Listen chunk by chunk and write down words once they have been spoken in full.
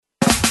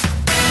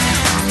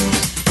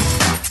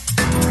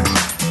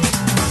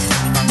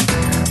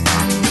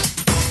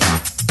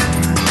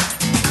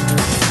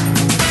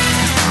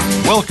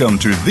Welcome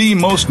to the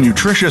most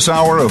nutritious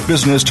hour of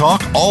business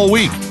talk all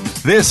week.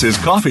 This is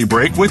Coffee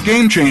Break with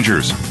Game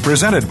Changers,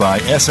 presented by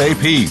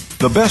SAP.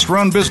 The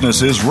best-run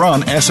businesses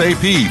run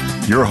SAP.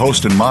 Your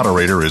host and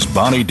moderator is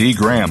Bonnie D.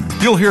 Graham.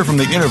 You'll hear from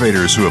the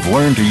innovators who have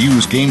learned to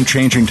use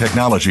game-changing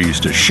technologies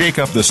to shake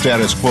up the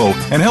status quo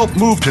and help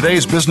move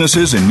today's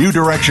businesses in new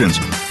directions.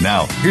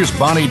 Now, here's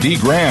Bonnie D.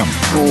 Graham.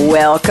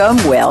 Welcome,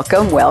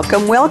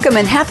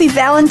 and happy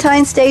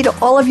Valentine's Day to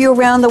all of you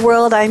around the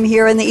world. I'm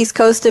here on the East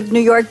Coast of New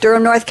York,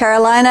 Durham, North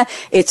Carolina.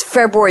 It's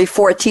February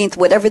 14th.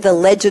 Whatever the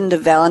legend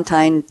of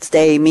Valentine's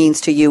Day means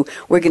to you,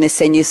 we're going to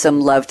send you some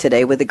love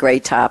today with a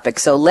great topic.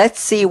 So let's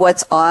see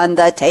what's on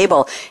the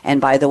table. And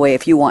by the way,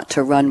 if you want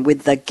to run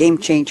with the Game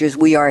Changers,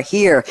 we are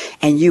here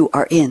and you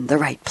are in the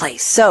right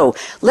place. So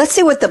let's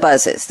see what the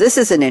buzz is. This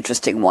is an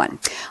interesting one.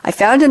 I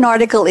found an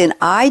article in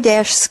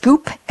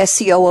i-scoop,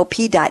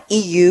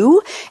 scoop.eu,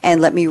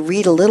 and let me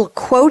read a little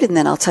quote and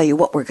then I'll tell you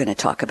what we're going to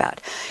talk about.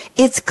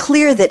 It's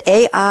clear that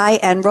AI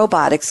and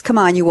robotics, come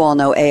on, you all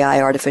know AI,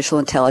 artificial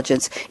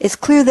intelligence. It's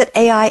clear that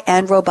AI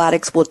and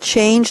robotics will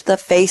change the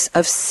face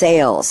of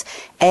sales.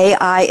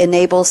 AI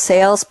enables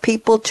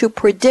salespeople to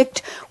predict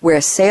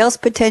where sales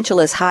potential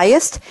is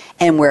highest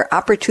and where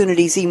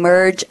opportunities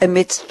emerge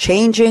amidst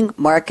changing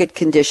market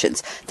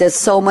conditions. There's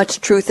so much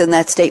truth in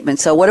that statement.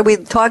 So what are we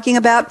talking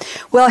about?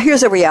 Well,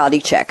 here's a reality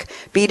check.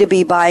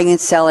 B2B buying and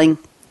selling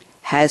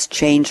has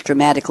changed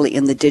dramatically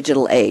in the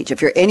digital age.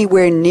 If you're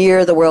anywhere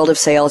near the world of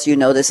sales, you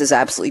know this is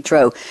absolutely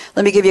true.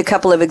 Let me give you a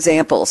couple of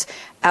examples.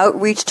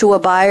 Outreach to a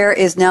buyer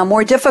is now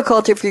more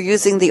difficult if you're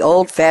using the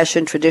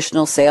old-fashioned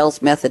traditional sales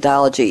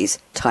methodologies.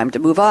 Time to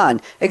move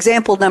on.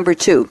 Example number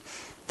 2.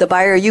 The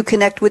buyer you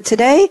connect with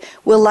today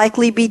will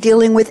likely be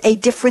dealing with a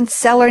different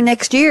seller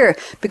next year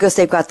because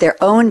they've got their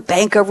own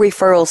bank of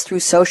referrals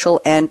through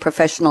social and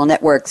professional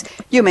networks.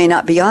 You may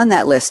not be on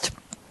that list.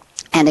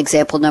 And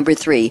example number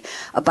 3,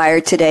 a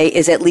buyer today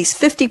is at least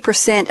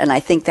 50%, and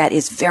I think that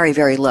is very,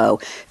 very low,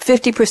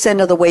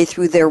 50% of the way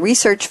through their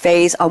research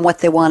phase on what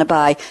they want to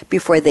buy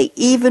before they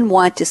even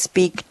want to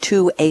speak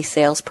to a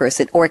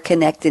salesperson or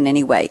connect in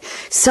any way.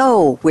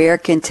 So where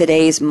can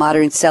today's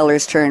modern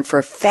sellers turn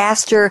for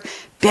faster,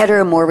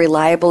 better, more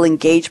reliable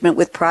engagement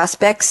with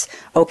prospects?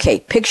 Okay,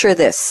 picture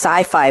this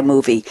sci-fi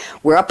movie.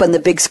 We're up on the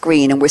big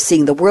screen and we're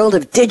seeing the world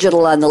of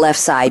digital on the left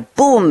side.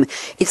 Boom!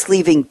 It's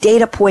leaving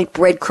data point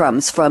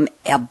breadcrumbs from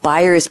a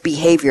buyer's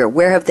behavior.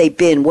 Where have they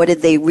been? What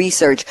did they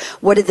research?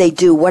 What did they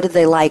do? What did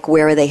they like?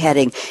 Where are they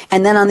heading?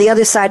 And then on the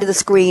other side of the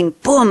screen,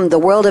 boom, the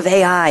world of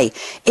AI.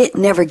 It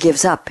never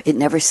gives up. It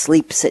never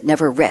sleeps. It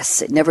never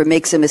rests. It never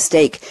makes a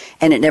mistake.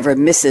 And it never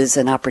misses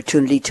an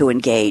opportunity to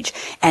engage.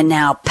 And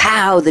now,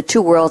 pow, the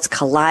two worlds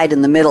collide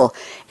in the middle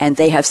and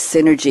they have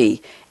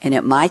synergy. And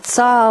it might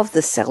solve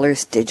the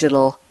seller's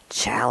digital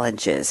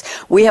challenges.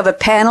 We have a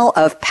panel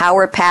of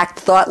power-packed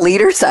thought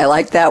leaders. I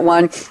like that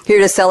one. Here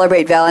to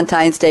celebrate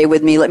Valentine's Day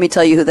with me. Let me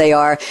tell you who they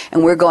are.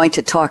 And we're going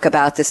to talk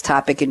about this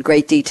topic in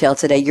great detail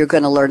today. You're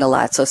going to learn a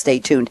lot, so stay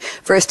tuned.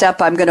 First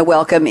up, I'm going to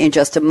welcome in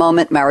just a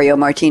moment Mario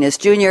Martinez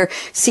Jr.,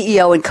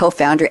 CEO and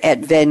co-founder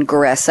at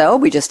Vengreso.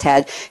 We just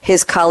had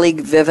his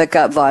colleague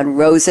Viveka von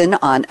Rosen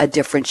on a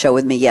different show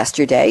with me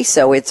yesterday.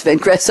 So it's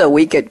Vengreso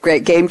Week at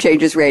Great Game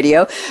Changers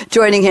Radio.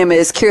 Joining him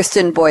is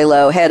Kirsten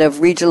Boileau, head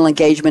of regional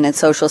engagement and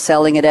social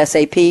selling at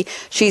SAP.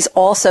 She's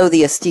also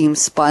the esteemed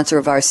sponsor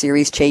of our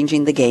series,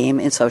 Changing the Game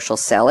in Social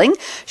Selling.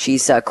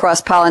 She's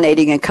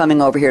cross-pollinating and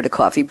coming over here to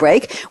Coffee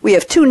Break. We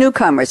have 2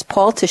 newcomers,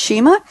 Paul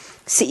Tashima,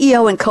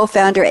 CEO and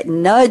co-founder at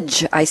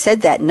Nudge. I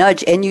said that,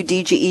 Nudge,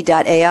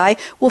 NUDGE.ai.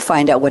 We'll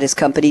find out what his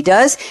company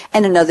does.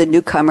 And another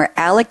newcomer,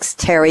 Alex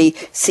Terry,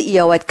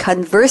 CEO at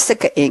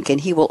Conversica Inc., and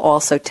he will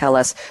also tell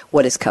us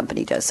what his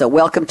company does. So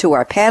welcome to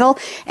our panel.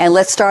 And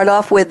let's start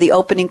off with the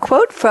opening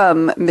quote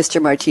from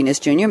Mr. Martinez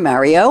Jr.,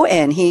 Mario,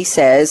 and he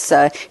says,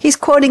 he's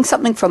quoting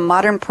something from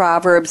Modern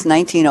Proverbs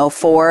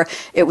 1904.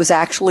 It was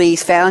actually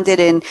founded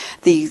in,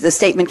 the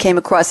statement came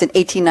across in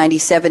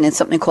 1897 in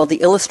something called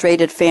the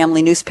Illustrated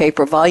Family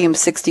Newspaper, volume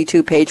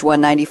 62, page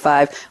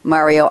 195.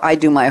 Mario, I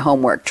do my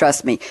homework.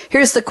 Trust me.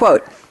 Here's the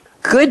quote.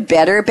 Good,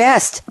 better,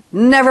 best.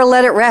 Never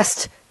let it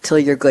rest till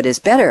your good is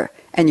better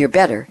and your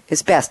better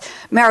is best.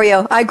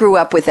 Mario, I grew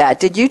up with that.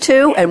 Did you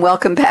too? And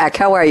welcome back.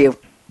 How are you?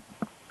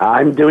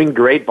 I'm doing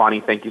great, Bonnie.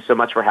 Thank you so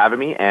much for having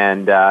me.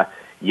 And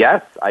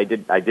yes, I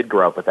did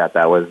grow up with that.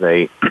 That was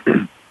a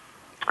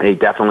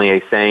definitely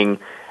a saying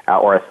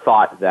or a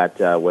thought that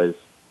was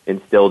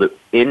instilled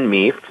in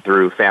me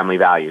through family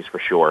values for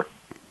sure.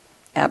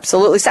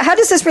 Absolutely. So how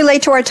does this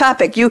relate to our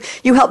topic? You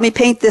helped me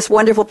paint this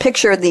wonderful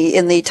picture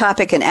in the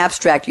topic and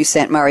abstract you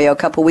sent, Mario, a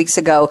couple weeks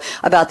ago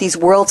about these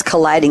worlds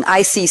colliding.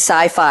 I see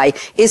sci-fi.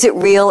 Is it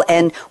real?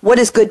 And what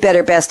does good,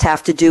 better, best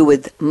have to do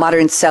with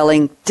modern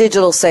selling,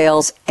 digital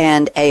sales,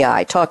 and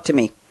AI? Talk to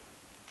me.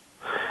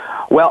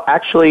 Well,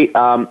 actually,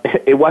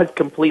 it was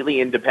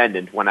completely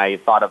independent when I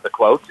thought of the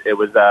quote. It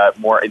was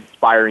more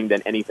inspiring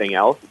than anything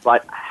else.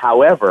 But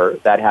however,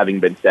 that having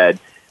been said,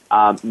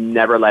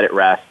 never let it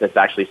rest. That's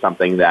actually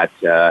something that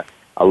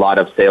a lot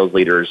of sales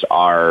leaders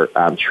are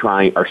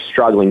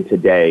struggling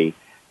today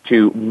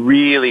to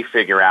really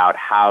figure out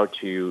how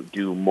to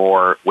do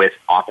more with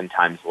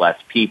oftentimes less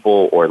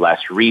people or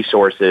less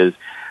resources,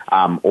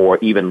 or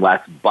even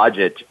less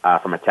budget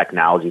from a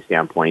technology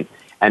standpoint.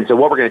 And so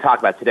what we're going to talk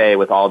about today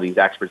with all these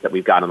experts that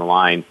we've got on the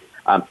line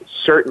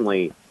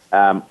certainly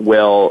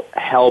will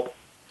help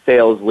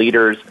sales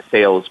leaders,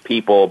 sales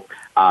people,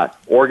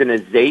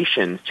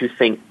 organizations to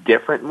think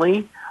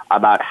differently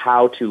about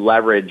how to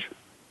leverage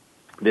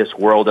this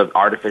world of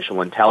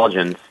artificial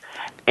intelligence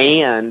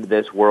and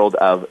this world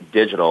of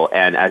digital.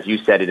 And as you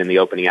said it in the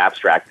opening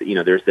abstract,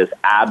 there's this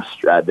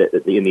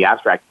in the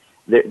abstract,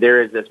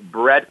 there is this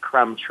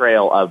breadcrumb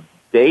trail of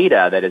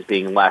data that is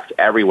being left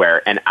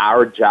everywhere, and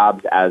our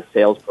jobs as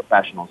sales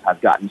professionals have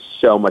gotten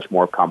so much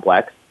more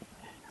complex.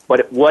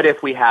 But what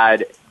if we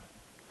had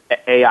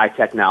AI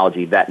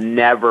technology that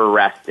never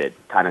rested,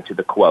 kind of to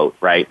the quote,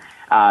 right?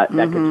 That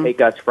could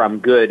take us from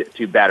good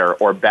to better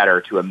or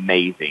better to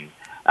amazing.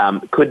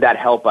 Could that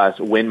help us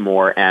win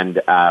more and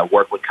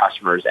work with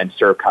customers and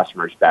serve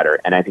customers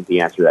better? And I think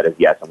the answer to that is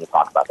yes, and we'll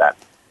talk about that.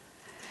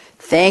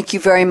 Thank you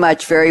very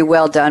much. Very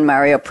well done,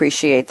 Mario.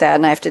 Appreciate that.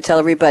 And I have to tell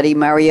everybody,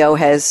 Mario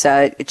has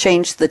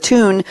changed the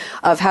tune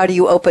of how do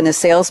you open a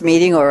sales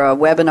meeting or a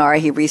webinar.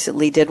 He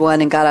recently did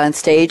one and got on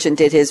stage and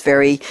did his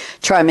very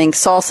charming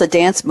salsa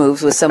dance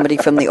moves with somebody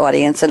from the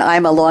audience. And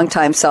I'm a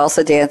longtime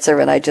salsa dancer,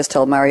 and I just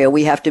told Mario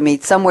we have to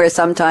meet somewhere,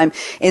 sometime,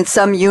 in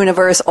some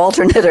universe,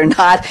 alternate or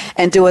not,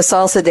 and do a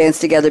salsa dance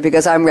together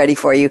because I'm ready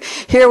for you.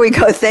 Here we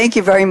go. Thank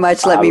you very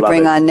much. Let me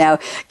bring on now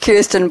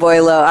Kirsten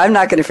Boileau. I'm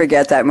not going to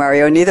forget that,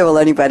 Mario. Neither will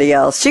anybody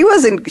else. She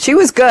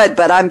was good,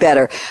 but I'm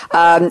better.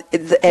 And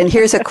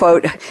here's a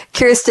quote.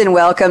 Kirsten,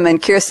 welcome.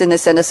 And Kirsten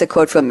has sent us a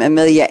quote from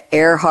Amelia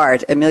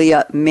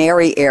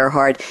Mary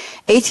Earhart,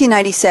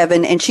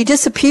 1897, and she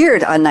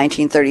disappeared on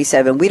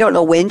 1937. We don't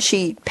know when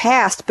she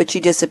passed, but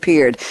she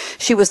disappeared.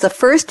 She was the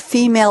first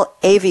female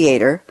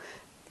aviator,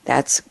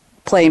 that's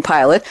plane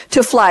pilot,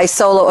 to fly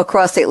solo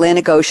across the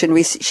Atlantic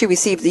Ocean. She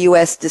received the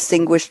U.S.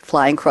 Distinguished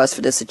Flying Cross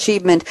for this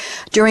achievement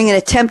during an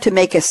attempt to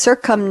make a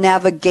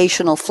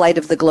circumnavigational flight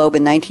of the globe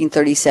in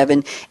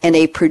 1937 in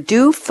a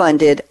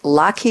Purdue-funded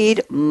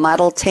Lockheed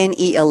Model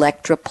 10E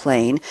Electra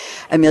plane.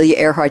 Amelia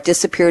Earhart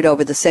disappeared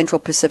over the Central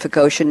Pacific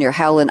Ocean near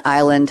Howland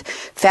Island.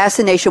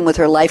 Fascination with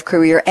her life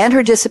career and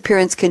her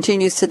disappearance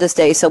continues to this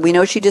day, so we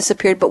know she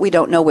disappeared, but we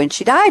don't know when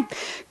she died.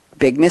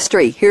 Big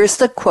mystery. Here's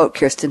the quote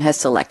Kirsten has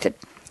selected.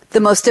 The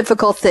most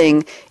difficult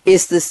thing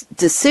is this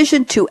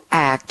decision to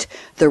act.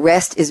 The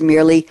rest is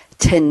merely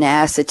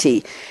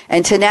tenacity.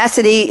 And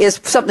tenacity is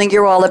something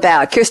you're all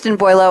about. Kirsten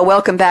Boileau,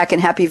 welcome back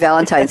and happy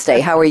Valentine's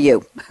Day. How are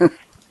you?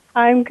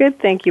 I'm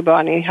good, thank you,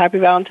 Bonnie. Happy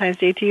Valentine's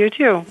Day to you,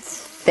 too.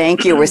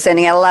 Thank you. We're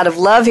sending out a lot of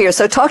love here.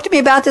 So talk to me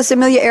about this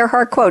Amelia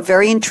Earhart quote.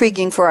 Very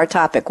intriguing for our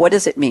topic. What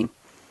does it mean?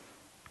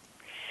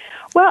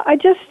 Well, I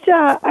just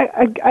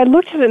I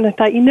looked at it and I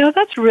thought,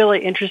 that's really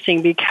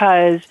interesting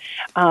because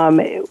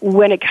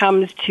when it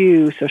comes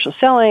to social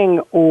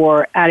selling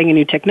or adding a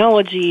new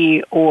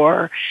technology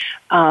or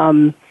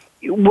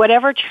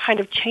whatever kind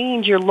of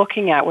change you're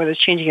looking at, whether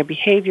it's changing a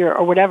behavior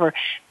or whatever,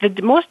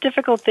 the most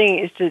difficult thing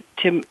is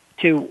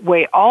to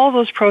weigh all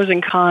those pros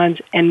and cons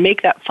and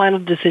make that final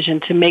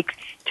decision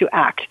to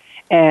act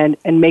and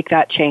make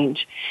that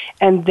change.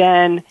 And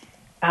then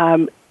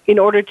in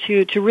order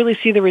to really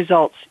see the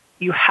results,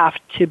 you have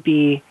to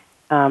be,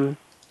 I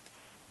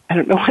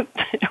don't know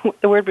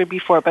what the word would be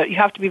for it, but you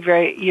have to be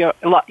use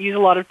a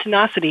lot of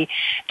tenacity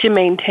to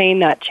maintain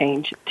that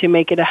change, to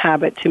make it a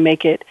habit, to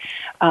make it,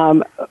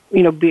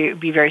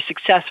 be very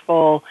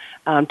successful,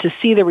 to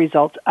see the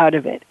results out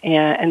of it.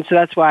 And so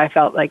that's why I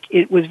felt like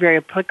it was very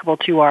applicable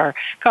to our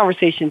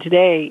conversation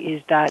today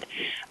is that,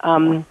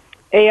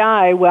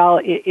 AI, well,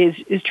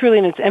 is truly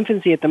in its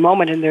infancy at the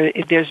moment, and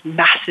there's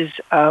masses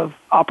of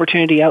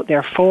opportunity out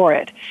there for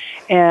it.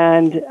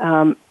 And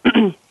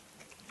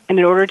and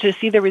in order to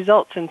see the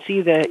results and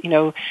see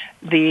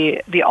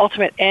the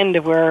ultimate end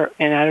of where,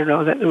 and I don't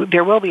know that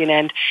there will be an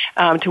end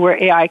to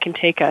where AI can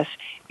take us,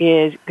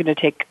 is going to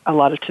take a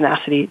lot of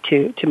tenacity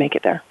to make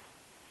it there.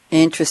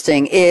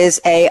 Interesting.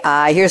 Is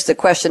AI, here's the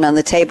question on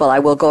the table. I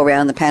will go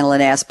around the panel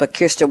and ask, but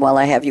Kirsten, while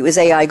I have you, is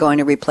AI going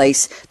to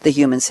replace the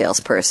human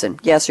salesperson?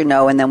 Yes or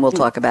no? And then we'll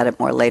talk about it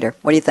more later.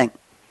 What do you think?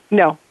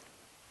 No.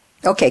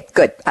 Okay,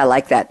 good. I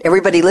like that.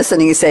 Everybody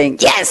listening is saying,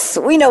 yes,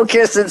 we know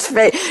Kirsten's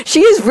face. She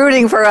is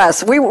rooting for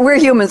us. We're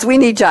humans. We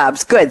need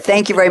jobs. Good.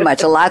 Thank you very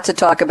much. A lot to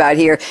talk about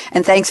here.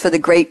 And thanks for the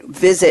great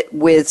visit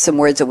with some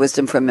words of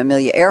wisdom from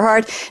Amelia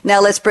Earhart.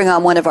 Now let's bring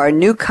on one of our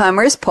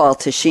newcomers, Paul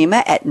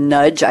Tashima at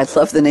Nudge. I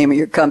love the name of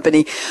your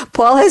company.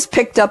 Paul has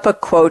picked up a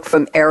quote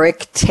from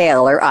Eric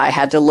Taylor. I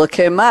had to look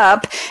him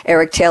up.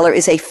 Eric Taylor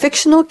is a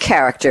fictional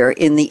character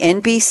in the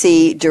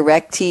NBC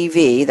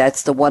DirecTV,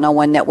 that's the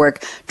 101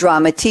 Network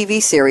drama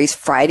TV series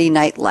series Friday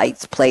Night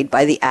Lights, played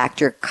by the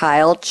actor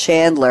Kyle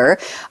Chandler.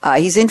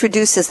 He's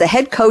introduced as the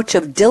head coach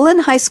of Dillon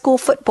High School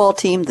football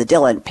team, the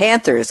Dillon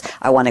Panthers.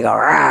 I want to go,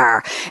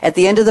 rawr. At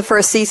the end of the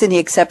first season, he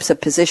accepts a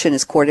position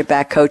as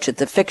quarterback coach at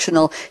the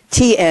fictional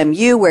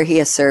TMU, where he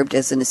has served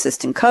as an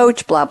assistant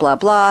coach, blah, blah,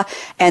 blah.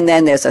 And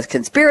then there's a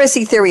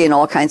conspiracy theory and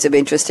all kinds of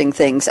interesting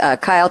things.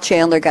 Kyle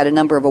Chandler got a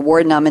number of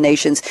award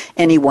nominations,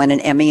 and he won an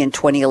Emmy in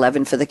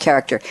 2011 for the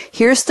character.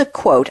 Here's the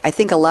quote. I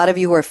think a lot of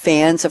you who are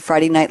fans of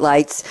Friday Night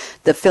Lights,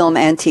 the film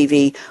and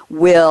TV,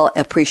 will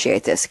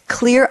appreciate this.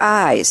 Clear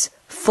eyes,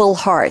 full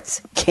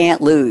hearts,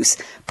 can't lose.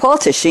 Paul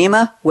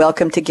Tashima,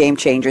 welcome to Game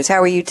Changers.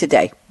 How are you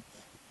today?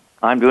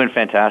 I'm doing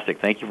fantastic.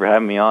 Thank you for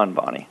having me on,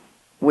 Bonnie.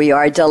 We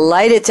are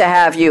delighted to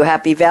have you.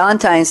 Happy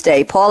Valentine's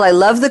Day. Paul, I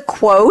love the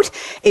quote.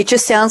 It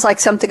just sounds like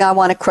something I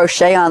want to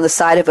crochet on the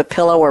side of a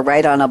pillow or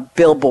write on a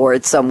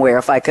billboard somewhere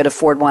if I could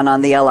afford one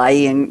on the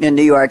LIE in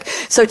New York.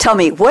 So tell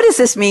me, what does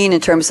this mean in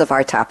terms of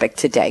our topic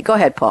today? Go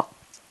ahead, Paul.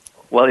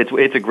 Well,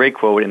 it's a great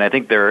quote, and I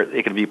think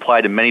it can be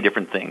applied to many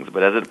different things.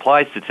 But as it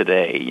applies to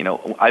today,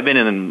 I've been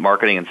in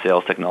marketing and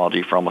sales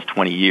technology for almost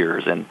 20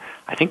 years, and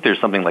I think there's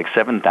something like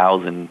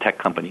 7,000 tech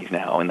companies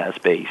now in that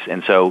space.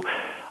 And so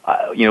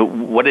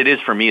what it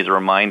is for me is a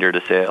reminder to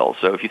sales.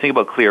 So if you think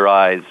about clear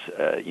eyes,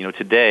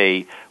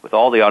 today, with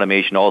all the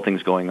automation, all the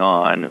things going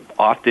on,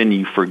 often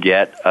you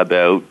forget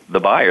about the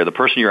buyer, the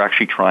person you're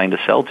actually trying to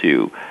sell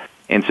to.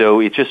 And so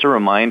it's just a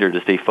reminder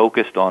to stay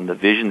focused on the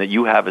vision that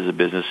you have as a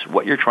business,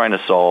 what you're trying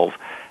to solve,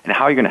 and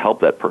how you're going to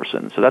help that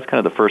person. So that's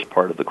kind of the first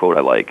part of the quote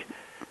I like.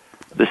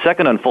 The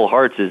second on full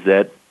hearts is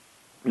that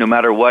no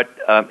matter what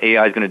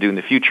AI is going to do in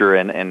the future,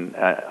 and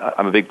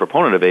I'm a big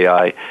proponent of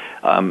AI,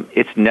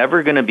 it's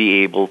never going to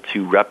be able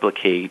to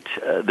replicate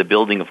the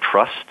building of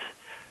trust,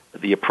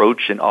 the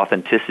approach and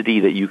authenticity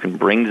that you can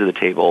bring to the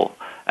table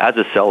as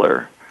a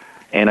seller.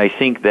 And I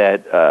think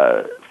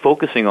that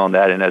focusing on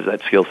that and as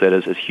that skill set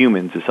as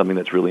humans is something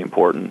that's really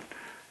important.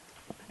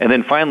 And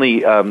then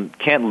finally,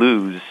 can't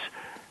lose.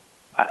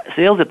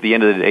 Sales at the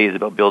end of the day is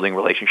about building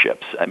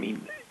relationships.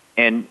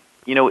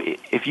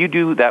 If you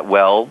do that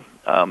well,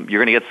 you're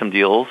going to get some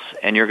deals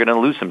and you're going to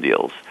lose some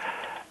deals.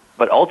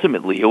 But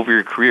ultimately, over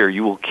your career,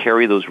 you will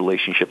carry those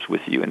relationships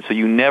with you. And so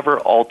you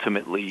never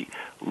ultimately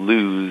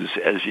lose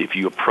as if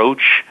you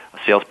approach a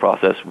sales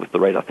process with the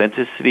right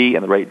authenticity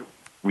and the right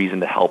reason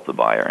to help the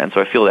buyer. And so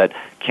I feel that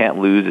can't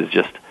lose is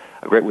just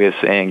a great way of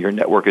saying your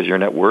network is your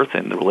net worth,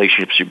 and the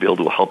relationships you build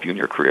will help you in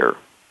your career.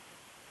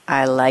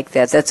 I like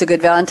that. That's a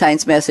good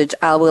Valentine's message.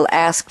 I will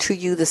ask to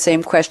you the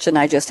same question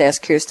I just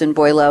asked Kirsten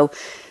Boileau.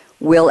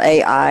 Will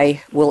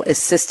AI, will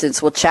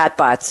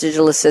chatbots,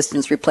 digital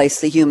assistants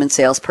replace the human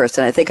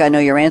salesperson? I think I know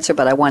your answer,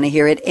 but I want to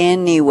hear it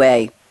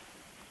anyway.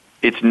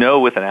 It's no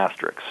with an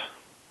asterisk.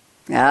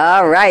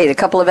 All right. A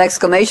couple of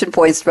exclamation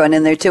points thrown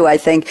in there, too, I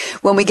think.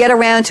 When we get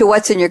around to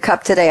what's in your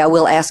cup today, I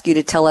will ask you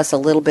to tell us a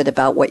little bit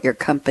about what your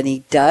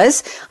company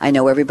does. I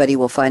know everybody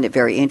will find it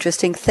very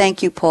interesting.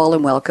 Thank you, Paul,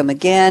 and welcome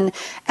again.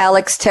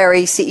 Alex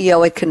Terry,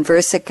 CEO at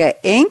Conversica,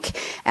 Inc.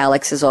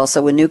 Alex is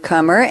also a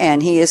newcomer,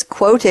 and he is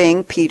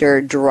quoting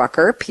Peter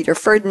Drucker, Peter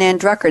Ferdinand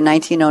Drucker,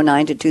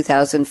 1909 to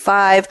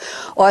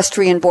 2005,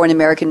 Austrian-born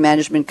American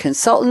management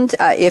consultant.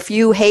 If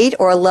you hate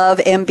or love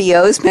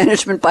MBOs,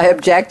 management by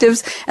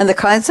objectives, and the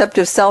concept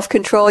of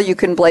self-control, you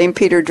can blame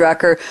Peter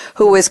Drucker,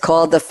 who is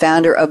called the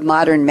founder of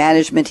modern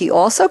management. He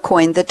also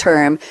coined the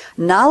term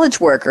knowledge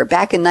worker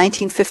back in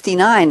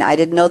 1959. I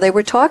didn't know they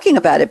were talking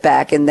about it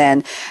back and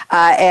then.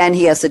 And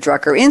he has the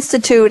Drucker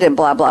Institute and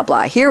blah, blah,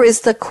 blah. Here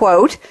is the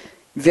quote.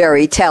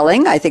 Very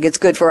telling. I think it's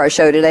good for our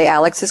show today.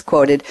 Alex is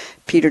quoted.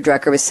 Peter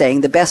Drucker is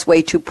saying, the best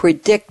way to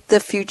predict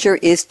the future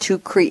is to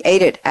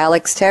create it.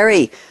 Alex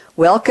Terry,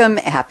 welcome.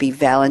 Happy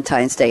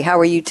Valentine's Day. How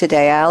are you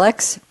today,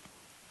 Alex?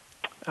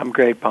 I'm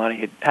great,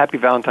 Bonnie. Happy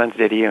Valentine's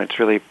Day to you. It's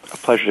really a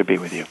pleasure to be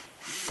with you.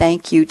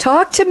 Thank you.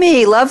 Talk to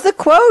me. Love the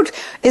quote.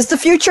 Is the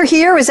future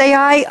here? Is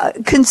AI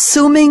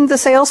consuming the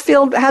sales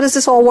field? How does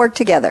this all work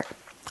together?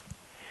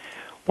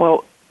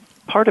 Well,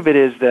 part of it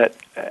is that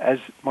as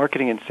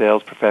marketing and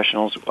sales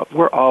professionals,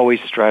 we're always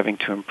striving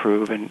to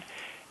improve,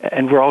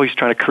 and we're always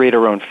trying to create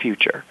our own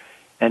future.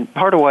 And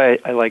part of why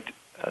I liked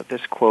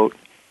this quote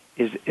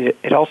is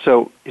it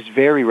also is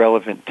very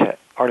relevant to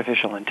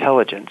artificial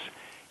intelligence.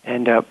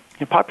 And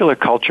popular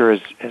culture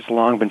has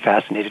long been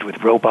fascinated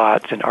with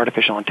robots and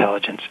artificial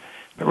intelligence,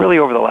 but really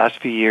over the last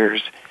few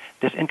years,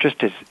 this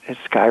interest has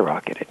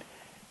skyrocketed.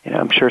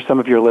 I'm sure some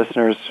of your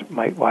listeners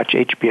might watch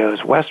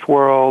HBO's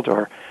Westworld,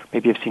 or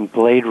maybe have seen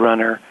Blade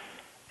Runner,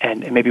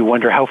 and maybe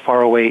wonder how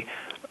far away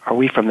are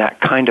we from that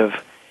kind of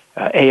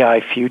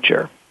AI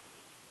future.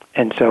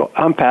 And so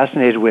I'm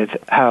fascinated with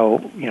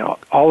how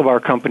all of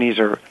our companies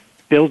are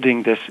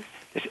building this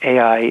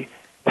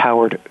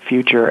AI-powered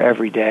future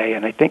every day,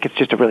 and I think it's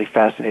just a really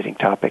fascinating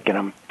topic, and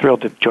I'm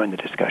thrilled to join the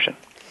discussion.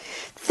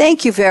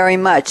 Thank you very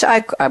much.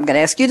 I'm going to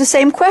ask you the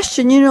same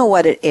question. You know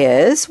what it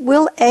is.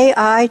 Will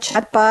AI,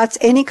 chatbots,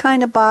 any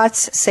kind of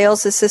bots,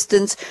 sales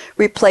assistants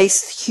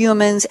replace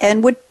humans?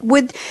 And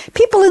would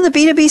people in the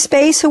B2B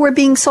space who are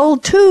being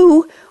sold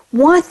to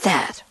want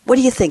that? What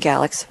do you think,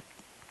 Alex?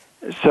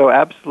 So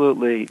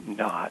absolutely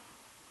not,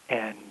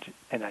 and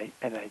I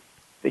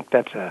think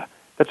that's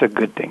a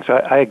good thing. So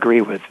I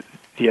agree with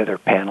the other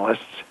panelists,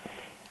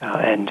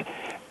 and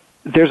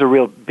there's a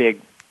real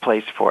big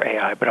place for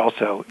AI, but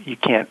also you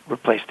can't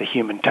replace the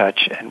human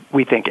touch. And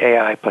we think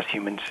AI plus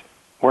humans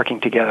working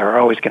together are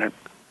always going to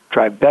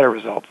drive better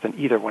results than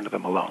either one of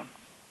them alone.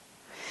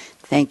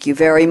 Thank you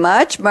very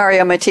much.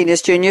 Mario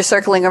Martinez Jr.,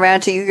 circling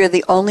around to you. You're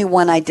the only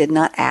one I did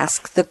not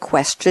ask the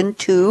question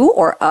to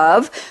or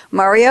of.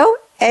 Mario,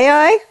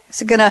 AI,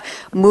 is it going to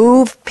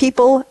move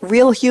people,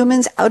 real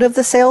humans, out of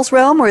the sales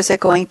realm, or is it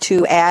going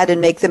to add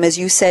and make them, as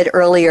you said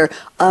earlier,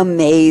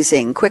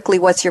 amazing? Quickly,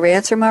 what's your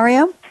answer,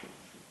 Mario?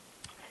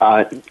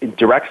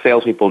 Direct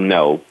salespeople,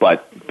 no,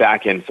 but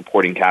back-end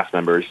supporting cast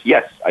members,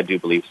 yes, I do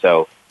believe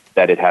so,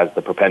 that it has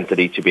the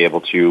propensity to be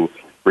able to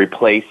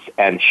replace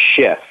and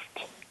shift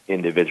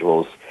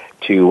individuals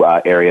to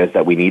areas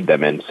that we need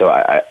them in. So,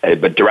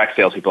 but direct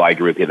salespeople, I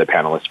agree with the other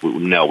panelists.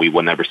 No, we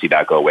will never see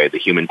that go away. The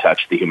human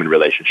touch, the human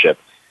relationship,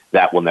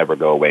 that will never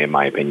go away, in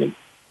my opinion.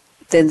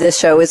 Then this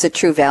show is a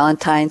true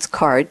Valentine's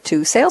card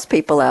to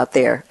salespeople out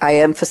there. I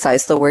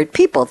emphasize the word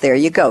people. There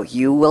you go.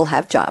 You will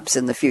have jobs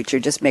in the future.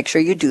 Just make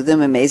sure you do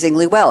them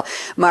amazingly well.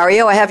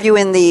 Mario, I have you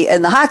in the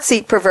hot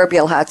seat,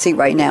 proverbial hot seat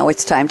right now.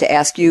 It's time to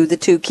ask you the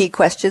two key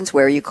questions.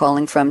 Where are you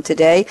calling from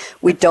today?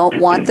 We don't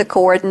want the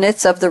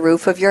coordinates of the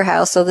roof of your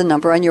house or the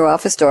number on your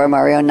office door,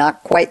 Mario.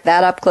 Not quite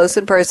that up close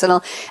and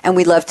personal. And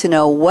we'd love to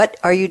know, what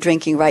are you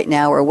drinking right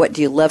now, or what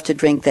do you love to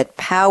drink that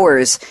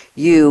powers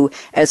you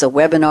as a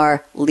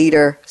webinar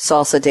leader,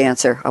 salsa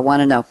dancer? I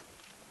want to know.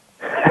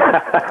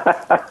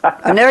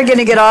 I'm never going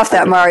to get off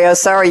that, Mario.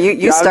 Sorry,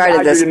 you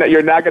started this.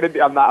 You're not going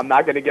to. I'm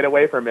not going to get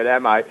away from it,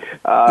 am I?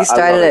 You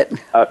started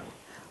it.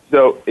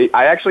 So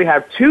I actually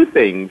have two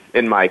things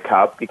in my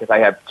cup because I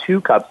have two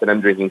cups and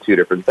I'm drinking two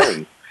different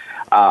things.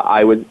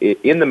 I was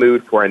in the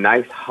mood for a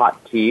nice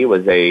hot tea. It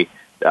was a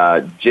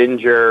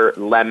ginger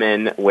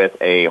lemon with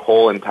a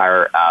whole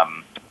entire.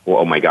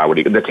 Oh my God!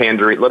 The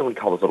tangerine? What do we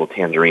call those little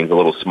tangerines? The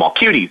little small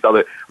cuties.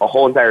 So a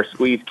whole entire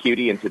squeezed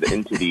cutie into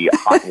the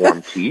hot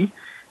warm tea.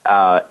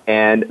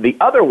 And the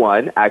other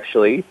one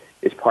actually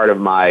is part of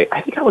my.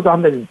 I think I was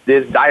on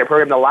this diet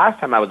program the last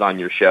time I was on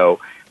your show,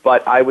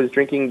 but I was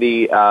drinking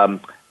the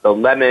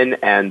lemon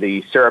and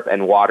the syrup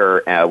and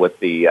water with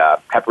the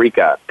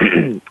paprika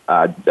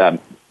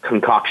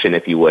concoction,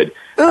 if you would,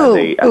 as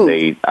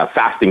a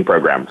fasting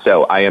program.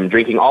 So I am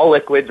drinking all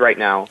liquids right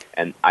now,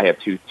 and I have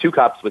two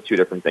cups with two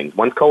different things.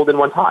 One's cold and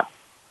one's hot.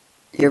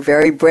 You're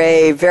very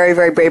brave, very,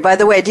 very brave. By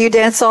the way, do you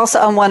dance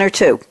salsa on one or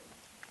two?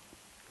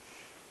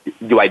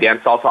 Do I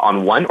dance salsa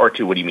on one or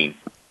two? What do you mean?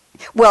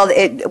 Well,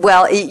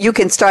 you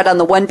can start on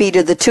the one beat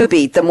or the two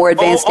beat. The more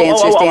advanced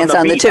dancers dance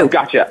on the two.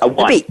 Gotcha.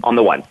 On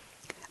the one.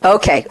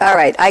 Okay, all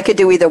right. I could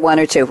do either one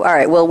or two. All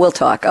right, we'll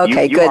talk.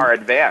 Okay, you good. You are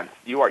advanced.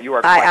 You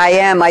are. I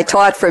am. I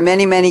taught for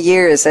many, many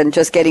years and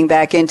just getting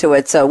back into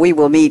it. So we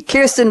will meet.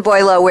 Kirsten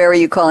Boileau, where are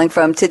you calling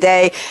from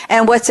today?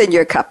 And what's in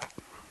your cup?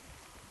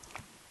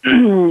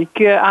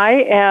 Good.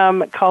 I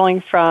am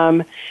calling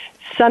from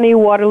sunny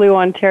Waterloo,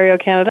 Ontario,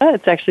 Canada.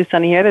 It's actually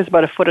sunny here. There's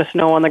about a foot of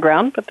snow on the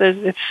ground, but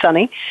it's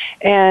sunny.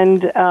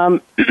 And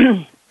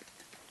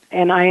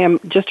and I am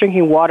just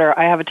drinking water.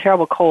 I have a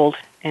terrible cold,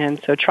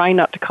 and so trying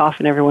not to cough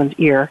in everyone's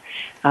ear,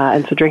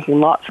 and so drinking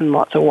lots and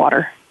lots of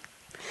water.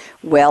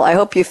 Well, I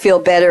hope you feel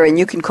better, and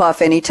you can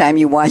cough anytime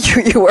you want.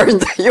 You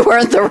earned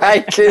the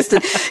right, Kirsten.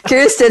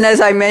 Kirsten,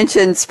 as I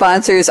mentioned,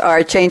 sponsors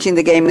are changing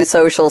the game in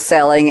social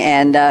selling,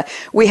 and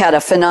we had a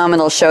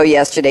phenomenal show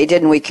yesterday,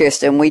 didn't we,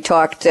 Kirsten? We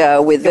talked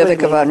with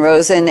Vivica Von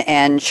Rosen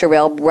and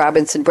Sherelle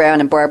Robinson-Brown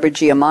and Barbara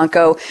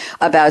Giamanco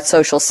about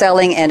social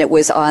selling, and it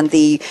was on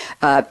the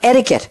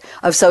etiquette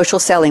of social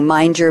selling.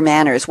 Mind your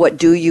manners. What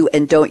do you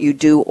and don't you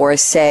do or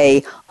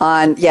say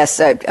on, yes,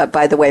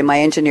 by the way,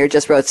 my engineer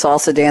just wrote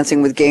Salsa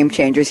Dancing with Game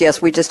Changers. Yes,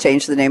 we just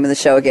changed the name of the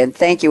show again.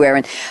 Thank you,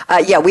 Aaron.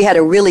 We had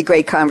a really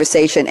great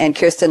conversation, and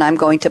Kirsten, I'm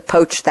going to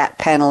poach that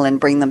panel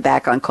and bring them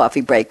back on Coffee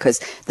Break because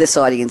this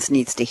audience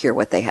needs to hear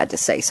what they had to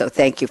say. So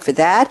thank you for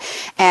that.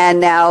 And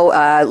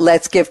now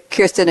let's give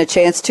Kirsten a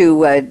chance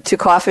to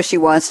cough if she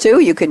wants to.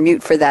 You can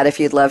mute for that if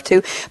you'd love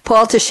to.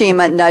 Paul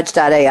Tashima,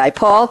 Nudge.ai.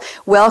 Paul,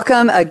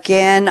 welcome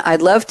again.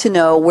 I'd love to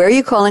know, where are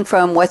you calling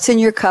from, what's in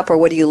your cup, or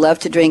what do you love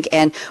to drink,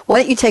 and why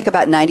don't you take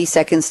about 90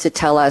 seconds to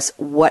tell us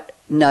what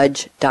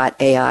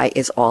Nudge.ai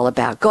is all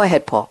about. Go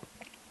ahead, Paul.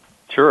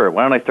 Sure.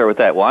 Why don't I start with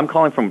that? Well, I'm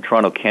calling from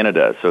Toronto,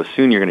 Canada, so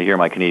soon you're going to hear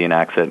my Canadian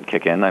accent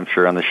kick in, I'm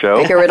sure, on the show.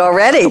 I hear it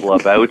already. A couple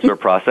of bouts or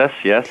process,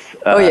 yes.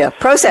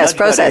 Process,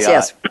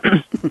 yes.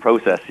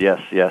 Process,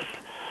 yes.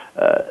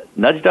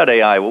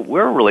 Nudge.ai,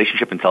 we're a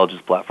relationship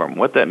intelligence platform.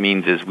 What that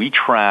means is we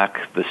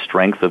track the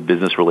strength of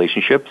business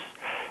relationships,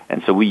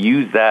 and so we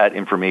use that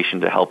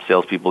information to help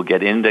salespeople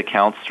get into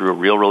accounts through a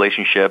real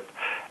relationship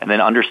and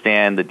then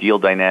understand the deal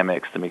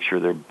dynamics to make sure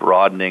they're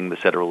broadening the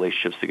set of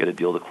relationships to get a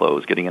deal to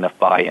close, getting enough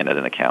buy-in at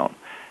an account.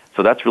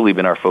 So that's really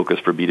been our focus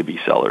for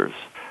B2B sellers.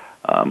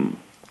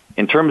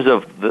 In terms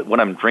of what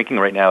I'm drinking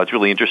right now, it's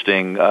really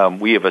interesting.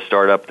 We have a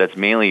startup that's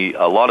mainly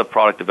a lot of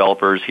product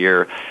developers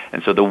here,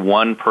 and so the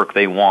one perk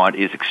they want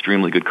is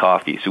extremely good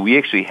coffee. So we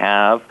actually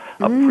have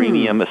a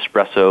premium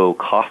espresso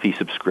coffee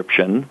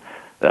subscription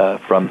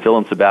from Phil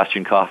and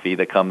Sebastian Coffee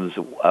that comes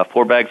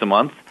 4 bags a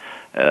month.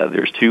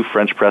 There's 2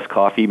 French press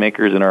coffee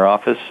makers in our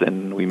office,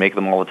 and we make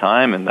them all the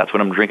time, and that's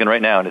what I'm drinking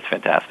right now, and it's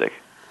fantastic.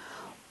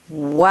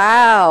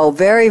 Wow,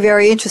 very,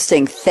 very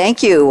interesting.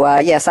 Thank you.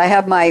 Yes, I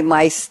have my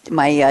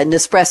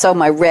Nespresso,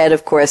 my red,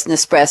 of course,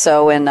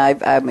 Nespresso, and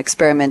I'm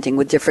experimenting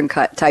with different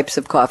types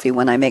of coffee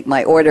when I make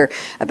my order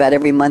about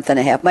every month and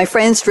a half. My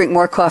friends drink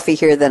more coffee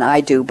here than I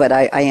do, but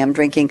I am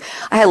drinking.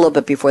 I had a little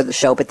bit before the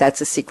show, but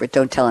that's a secret.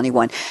 Don't tell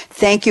anyone.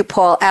 Thank you,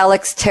 Paul.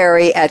 Alex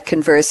Terry at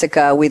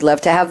Conversica. We'd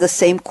love to have the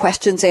same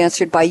questions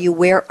answered by you.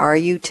 Where are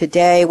you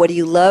today? What do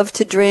you love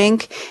to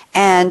drink?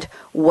 And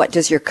what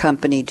does your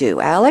company do?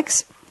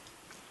 Alex?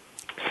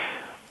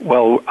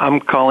 Well, I'm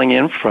calling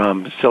in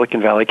from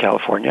Silicon Valley,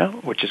 California,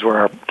 which is where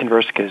our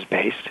Conversica is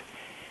based.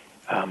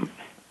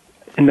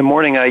 In the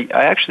morning, I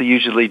actually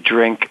usually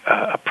drink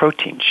a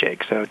protein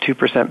shake, so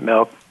 2%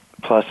 milk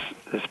plus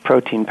this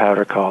protein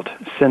powder called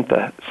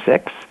Syntha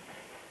 6.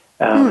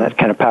 That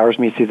kind of powers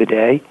me through the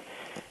day.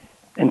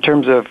 In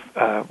terms of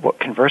what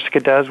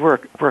Conversica does, we're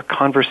a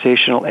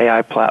conversational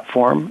AI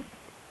platform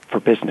for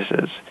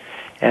businesses,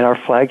 and our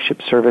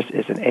flagship service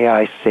is an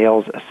AI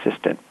sales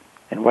assistant.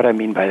 And what I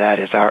mean by that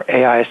is our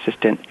AI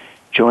assistant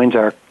joins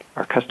our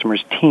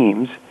customers'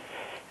 teams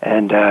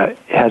and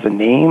has a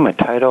name, a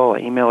title,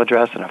 an email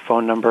address, and a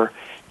phone number,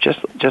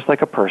 just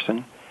like a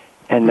person.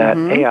 And that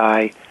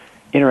AI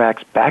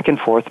interacts back and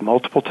forth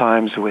multiple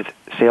times with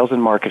sales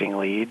and marketing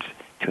leads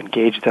to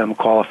engage them,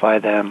 qualify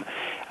them,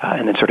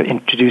 and then sort of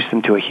introduce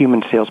them to a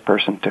human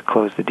salesperson to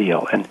close the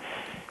deal. And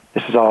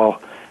this is all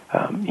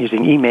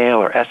using email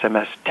or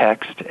SMS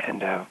text,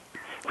 and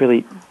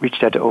really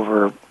reached out to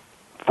over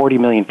 40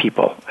 million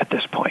people at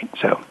this point.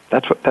 So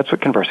that's what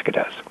Conversica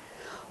does.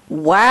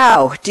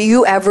 Wow. Do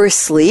you ever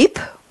sleep?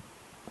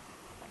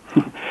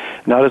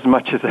 Not as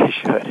much as I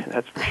should,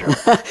 that's for sure.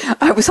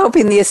 I was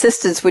hoping the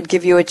assistants would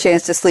give you a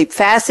chance to sleep.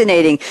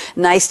 Fascinating.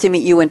 Nice to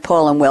meet you and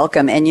Paul, and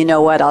welcome. And you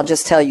know what? I'll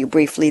just tell you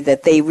briefly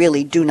that they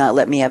really do not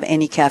let me have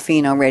any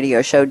caffeine on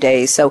radio show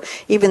days. So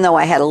even though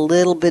I had a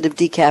little bit of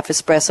decaf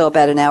espresso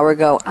about an hour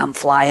ago, I'm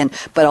flying.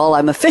 But all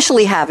I'm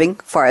officially having,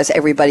 as far as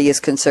everybody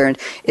is concerned,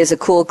 is a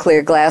cool,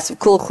 clear glass of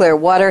cool, clear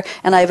water.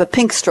 And I have a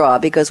pink straw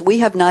because we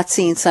have not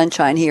seen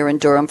sunshine here in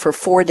Durham for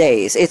 4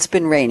 days. It's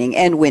been raining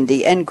and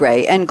windy and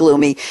gray and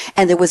gloomy.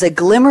 And there was a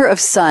glimmer of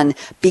sun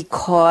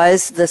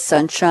because the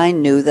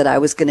sunshine knew that I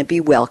was going to be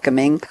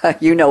welcoming,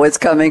 you know it's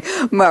coming,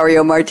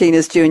 Mario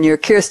Martinez Jr.,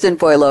 Kirsten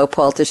Boileau,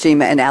 Paul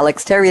Tashima, and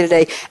Alex Terry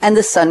today, and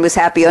the sun was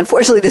happy.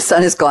 Unfortunately, the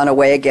sun has gone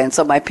away again,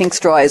 so my pink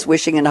straw is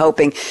wishing and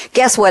hoping.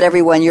 Guess what,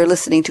 everyone? You're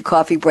listening to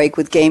Coffee Break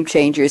with Game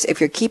Changers. If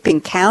you're keeping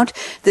count,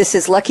 this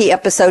is lucky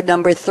episode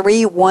number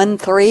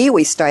 313.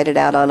 We started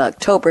out on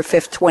October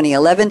 5th,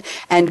 2011,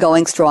 and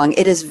going strong.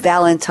 It is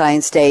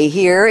Valentine's Day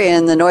here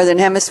in the Northern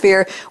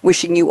Hemisphere.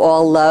 Wishing you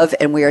all love,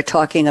 and we are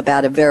talking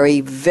about a very,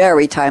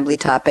 very timely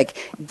topic.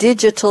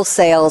 Digital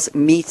sales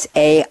meets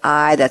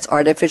AI. That's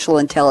artificial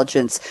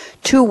intelligence.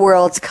 Two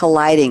worlds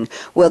colliding.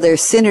 Will their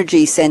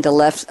synergy send a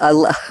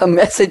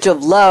message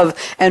of love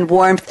and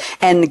warmth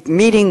and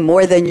meeting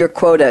more than your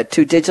quota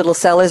to digital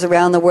sellers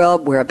around the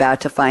world? We're about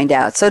to find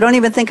out. So don't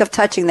even think of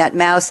touching that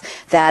mouse,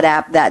 that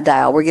app, that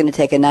dial. We're going to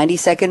take a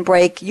 90-second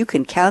break. You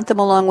can count them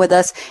along with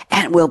us,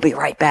 and we'll be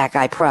right back,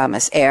 I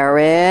promise.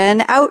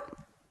 Aaron, out.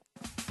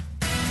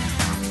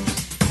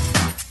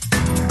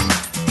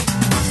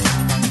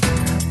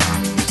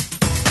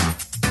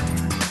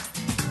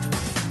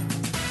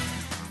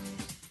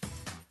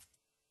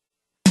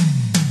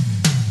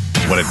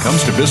 When it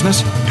comes to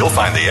business, you'll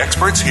find the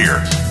experts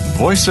here.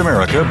 Voice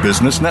America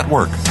Business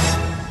Network.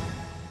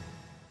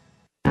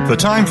 The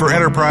time for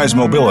enterprise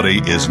mobility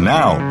is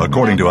now,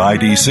 according to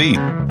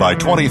IDC. By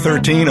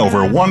 2013, over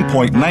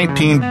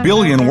 1.19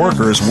 billion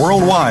workers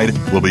worldwide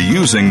will be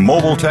using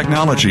mobile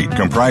technology,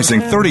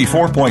 comprising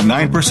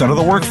 34.9% of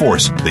the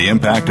workforce. The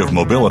impact of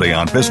mobility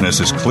on business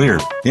is clear.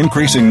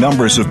 Increasing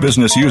numbers of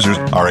business users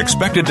are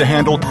expected to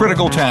handle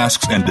critical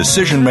tasks and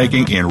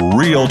decision-making in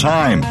real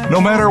time,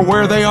 no matter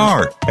where they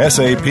are.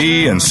 SAP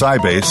and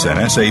Sybase,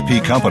 an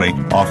SAP company,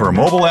 offer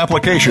mobile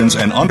applications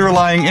and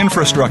underlying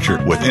infrastructure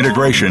with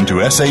integration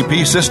to SAP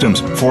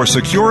systems for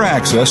secure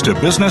access to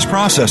business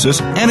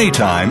processes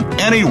anytime,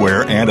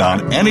 anywhere, and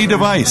on any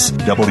device.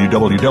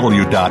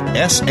 www.sap.com.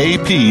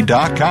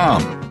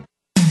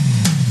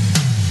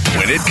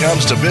 When it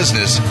comes to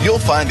business, you'll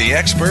find the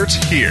experts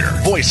here.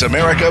 Voice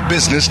America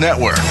Business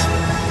Network.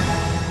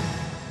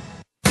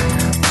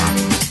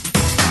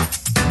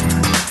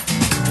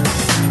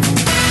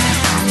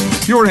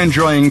 You're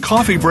enjoying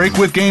Coffee Break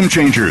with Game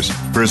Changers,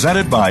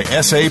 presented by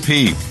SAP.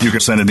 You can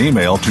send an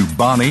email to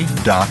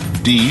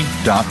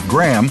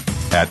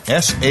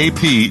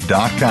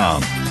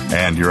bonnie.d.graham@sap.com.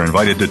 And you're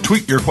invited to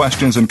tweet your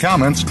questions and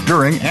comments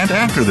during and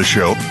after the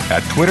show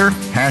at Twitter,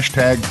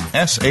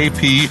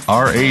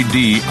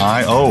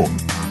 #SAPRADIO.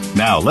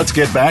 Now let's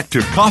get back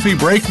to Coffee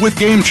Break with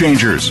Game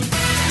Changers.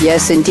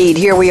 Yes, indeed.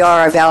 Here we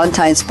are. Our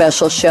Valentine's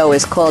special show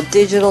is called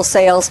Digital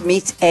Sales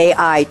Meets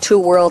AI, Two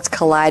Worlds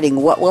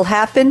Colliding. What will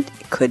happen?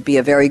 Could be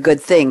a very good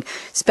thing.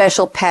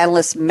 Special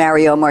panelists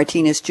Mario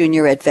Martinez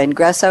Jr. at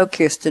Vengresso,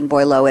 Kirsten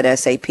Boileau at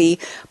SAP,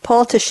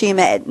 Paul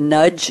Tashima at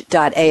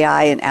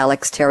Nudge.ai, and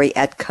Alex Terry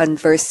at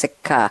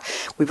Conversica.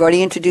 We've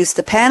already introduced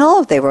the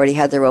panel. They've already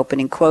had their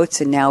opening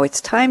quotes, and now it's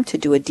time to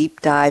do a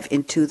deep dive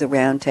into the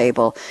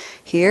roundtable.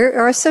 Here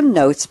are some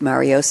notes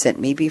Mario sent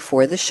me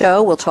before the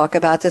show. We'll talk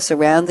about this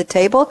around the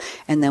table,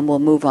 and then we'll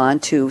move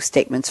on to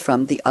statements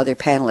from the other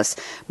panelists.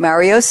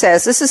 Mario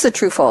says, this is a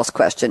true-false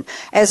question.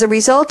 As a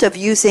result of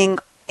using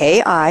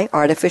AI,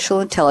 artificial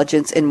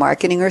intelligence, in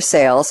marketing or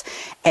sales,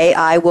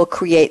 AI will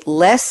create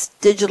less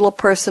digital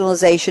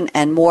personalization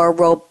and more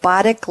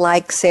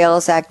robotic-like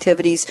sales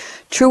activities.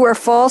 True or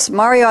false?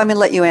 Mario, I'm going to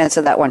let you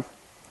answer that one.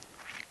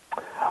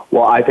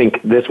 Well, I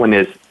think this one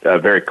is a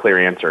very clear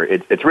answer.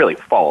 It's really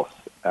false.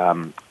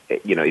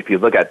 If you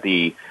look at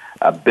the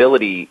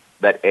ability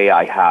that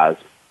AI has,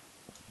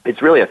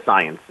 it's really a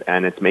science,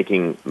 and it's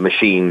making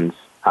machines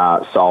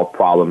solve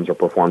problems or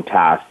perform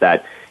tasks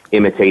that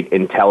imitate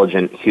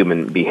intelligent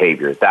human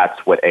behavior.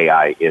 That's what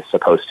AI is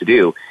supposed to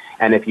do.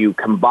 And if you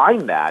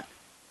combine that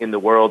in the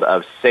world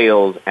of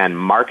sales and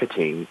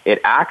marketing,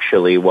 it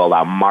actually will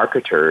allow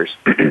marketers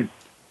to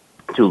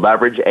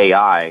leverage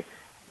AI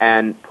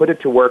and put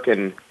it to work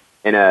in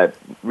a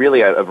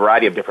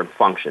variety of different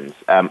functions.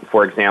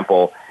 For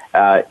example,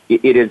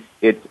 it's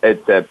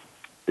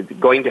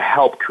going to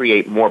help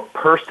create more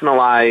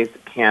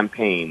personalized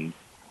campaigns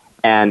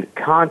and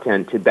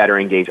content to better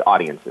engage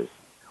audiences.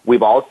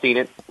 We've all seen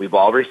it. We've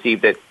all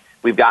received it.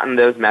 We've gotten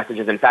those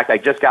messages. In fact, I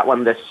just got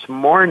one this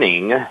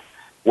morning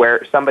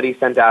where somebody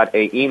sent out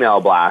an email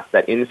blast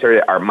that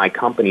inserted my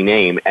company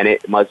name, and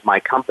it was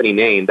my company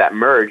name that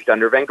merged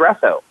under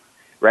Vengresso,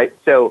 right?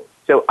 So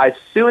as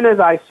soon as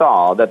I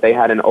saw that they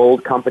had an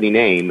old company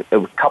name, there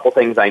was a couple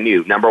things I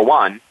knew. Number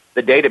one,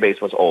 the database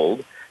was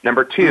old.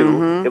 Number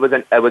two,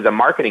 it was a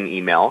marketing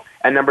email.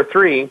 And number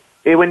three,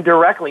 it went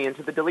directly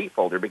into the delete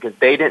folder because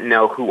they didn't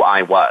know who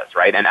I was,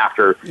 right? And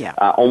after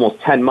almost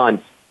 10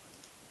 months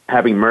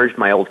having merged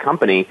my old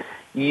company,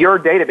 your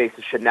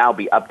databases should now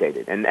be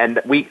updated. And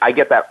I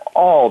get that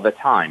all the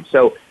time.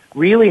 So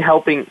really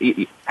having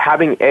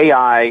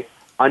AI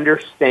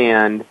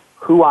understand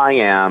who I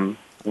am,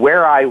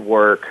 where I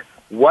work,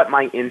 what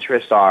my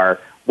interests are,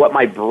 what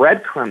my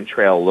breadcrumb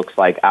trail looks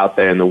like out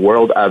there in the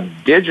world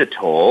of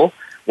digital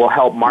will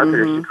help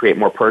marketers to create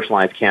more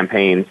personalized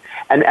campaigns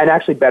and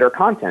actually better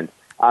content.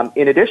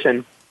 In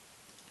addition,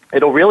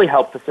 it'll really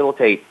help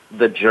facilitate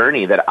the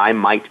journey that I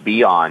might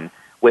be on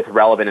with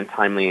relevant and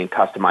timely and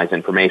customized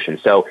information.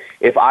 So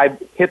if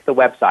I've hit the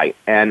website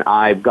and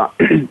I've got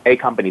a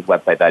company's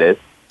website, that is,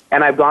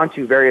 and I've gone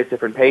to various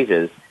different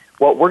pages,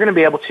 well, we're going to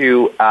be able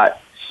to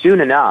soon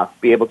enough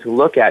be able to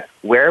look at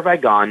where have I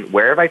gone,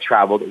 where have I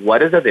traveled,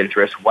 what is of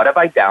interest, what have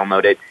I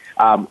downloaded,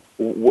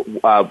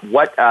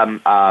 what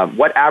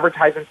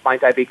advertisements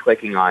might I be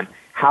clicking on,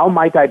 how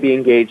might I be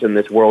engaged in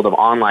this world of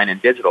online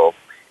and digital,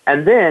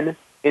 and then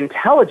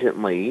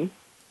intelligently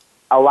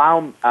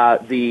allow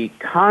the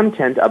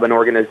content of an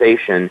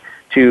organization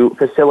to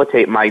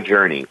facilitate my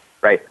journey,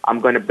 right?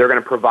 They're going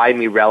to provide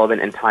me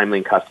relevant and timely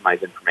and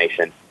customized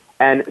information.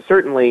 And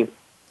certainly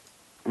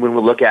when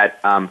we look at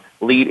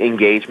lead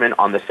engagement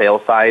on the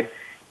sales side,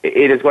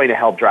 it is going to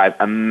help drive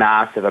a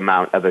massive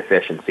amount of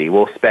efficiency.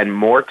 We'll spend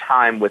more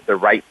time with the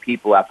right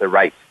people at the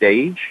right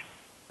stage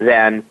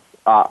than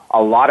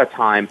a lot of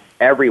time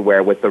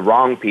everywhere with the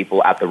wrong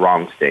people at the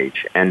wrong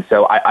stage. And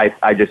so I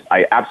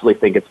absolutely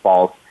think it's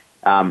false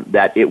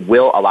that it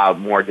will allow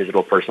more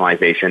digital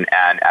personalization.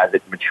 And as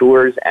it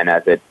matures and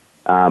as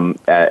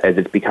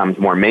it becomes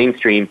more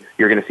mainstream,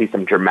 you're going to see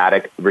some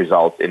dramatic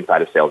results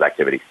inside of sales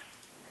activities.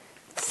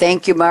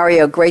 Thank you,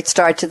 Mario. Great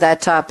start to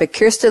that topic.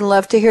 Kirsten,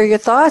 love to hear your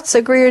thoughts.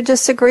 Agree or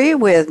disagree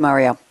with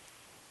Mario?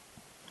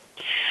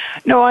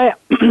 No, I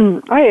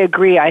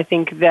agree. I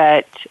think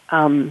that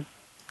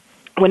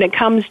when it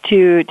comes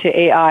to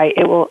AI,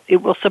 it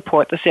will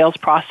support the sales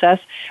process,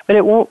 but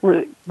it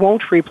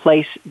won't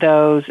replace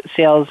those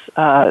sales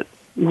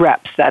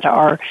reps that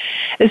are,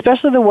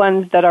 especially the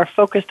ones that are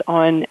focused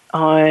on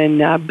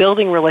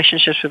building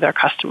relationships with their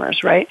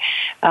customers, right?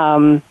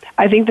 I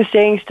think the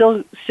saying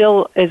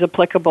still is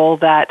applicable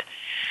that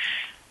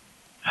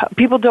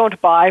people don't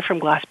buy from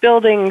glass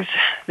buildings,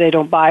 they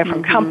don't buy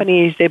from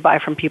companies, they buy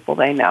from people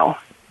they know.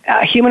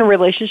 Human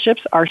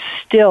relationships are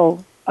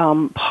still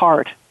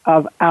part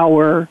of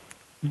our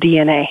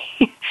DNA.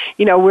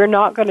 We're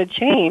not going to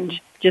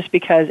change just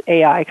because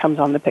AI comes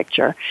on the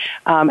picture.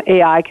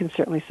 AI can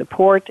certainly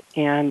support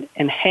and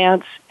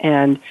enhance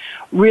and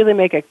really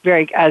make a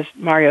very, as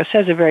Mario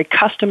says, a very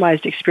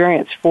customized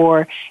experience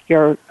for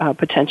your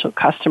potential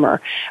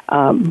customer.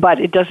 But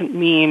it doesn't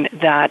mean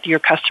that your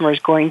customer is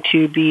going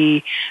to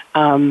be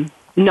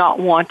not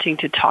wanting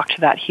to talk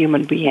to that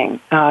human being,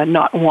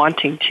 not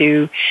wanting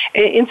to.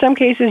 In some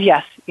cases,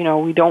 yes,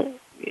 we don't.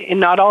 in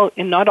not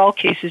all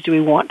cases do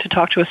we want to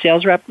talk to a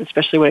sales rep,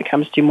 especially when it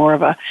comes to more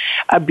of a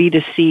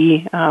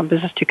B2C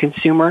business to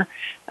consumer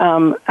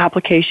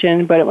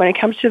application. But when it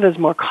comes to those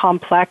more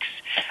complex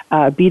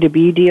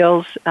B2B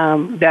deals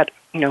that,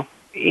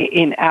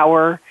 in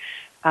our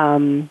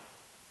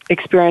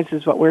experience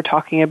is what we're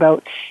talking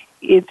about,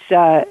 it's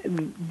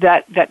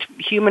that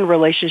human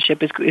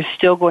relationship is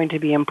still going to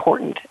be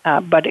important,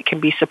 but it can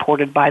be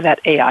supported by that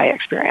AI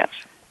experience.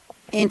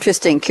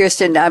 Interesting.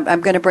 Kirsten,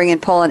 I'm going to bring in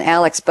Paul and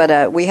Alex,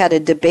 but we had a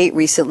debate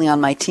recently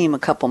on my team a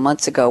couple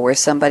months ago where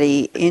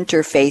somebody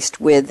interfaced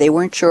with, they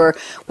weren't sure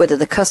whether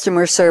the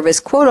customer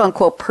service,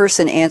 quote-unquote,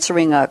 person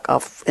answering an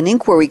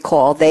inquiry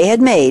call they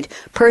had made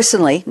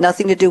personally,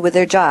 nothing to do with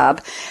their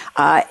job,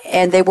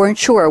 and they weren't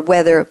sure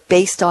whether,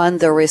 based on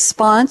the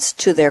response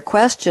to their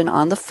question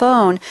on the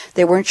phone,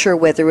 they weren't sure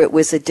whether it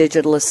was a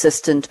digital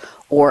assistant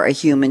or a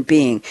human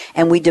being.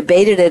 And we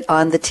debated it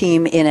on the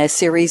team in a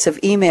series of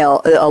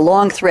email, a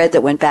long thread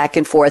that went back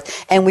and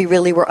forth, and we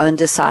really were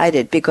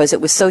undecided because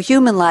it was so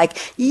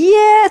human-like.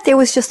 Yeah, there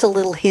was just a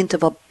little hint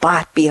of a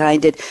bot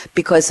behind it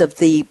because of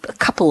the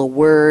couple of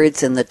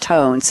words and the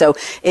tone. So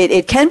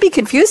it can be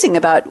confusing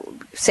about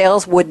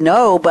sales would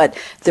know, but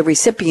the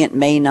recipient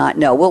may not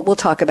know. We'll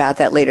talk about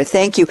that later.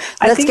 Thank you.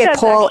 I think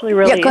that's actually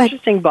really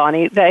interesting,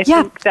 Bonnie. I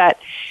think that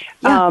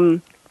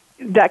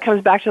that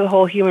comes back to the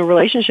whole human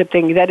relationship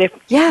thing, that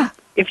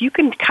if you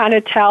can kind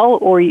of tell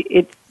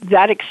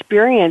that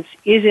experience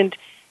isn't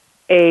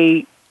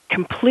a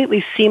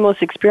completely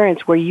seamless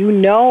experience where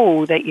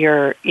that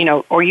you're,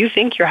 or you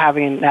think you're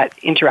having that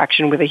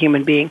interaction with a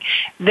human being,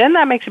 then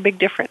that makes a big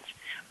difference.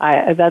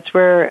 That's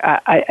where,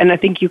 I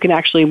think you can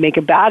actually make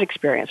a bad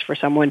experience for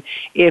someone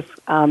if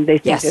they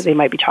think that they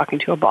might be talking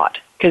to a bot.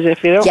 Because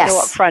if they don't know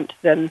up front,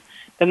 then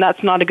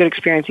that's not a good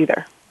experience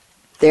either.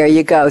 There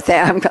you go.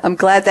 I'm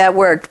glad that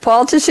worked.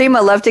 Paul Tashima,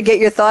 I'd love to get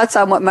your thoughts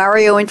on what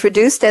Mario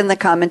introduced and the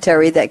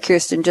commentary that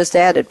Kirsten just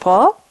added.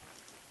 Paul?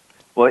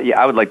 Well,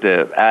 yeah, I would like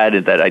to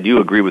add that I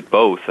do agree with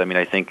both. I mean,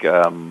 I think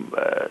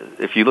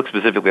if you look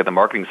specifically at the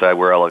marketing side,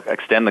 where I'll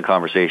extend the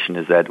conversation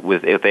is that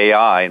with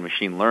AI and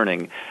machine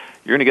learning,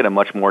 you're going to get a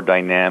much more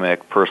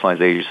dynamic,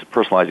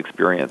 personalized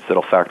experience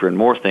that'll factor in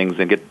more things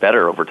and get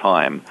better over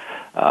time.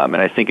 And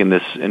I think in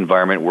this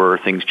environment where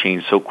things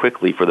change so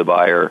quickly for the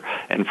buyer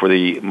and for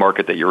the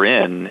market that you're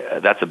in,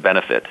 that's a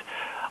benefit.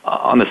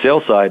 On the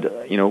sales side,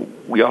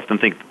 we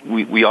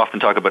often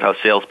talk about how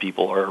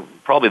salespeople are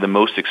probably the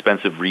most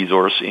expensive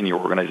resource in your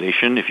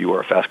organization if you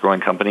are a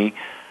fast-growing company.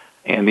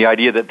 And the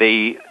idea that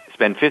they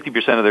spend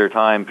 50% of their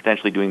time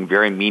potentially doing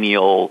very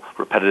menial,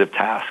 repetitive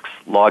tasks,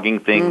 logging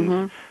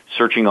things,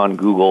 searching on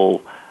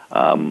Google,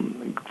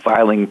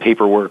 filing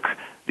paperwork.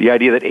 The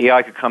idea that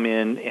AI could come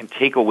in and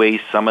take away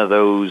some of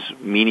those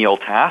menial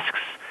tasks,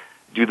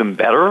 do them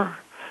better,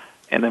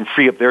 and then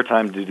free up their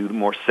time to do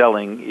more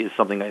selling is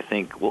something I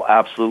think will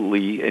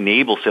absolutely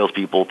enable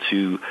salespeople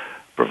to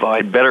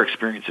provide better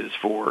experiences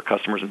for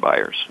customers and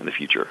buyers in the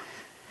future.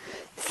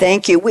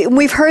 Thank you.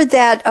 We've heard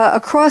that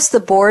across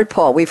the board,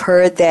 Paul. We've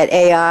heard that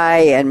AI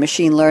and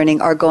machine learning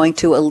are going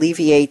to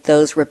alleviate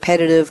those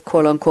repetitive,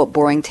 quote-unquote,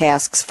 boring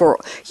tasks for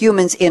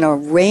humans in a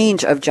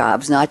range of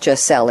jobs, not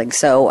just selling.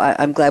 So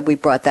I'm glad we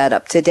brought that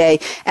up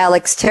today.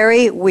 Alex,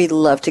 Terry, we'd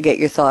love to get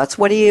your thoughts.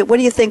 What do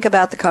you think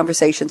about the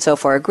conversation so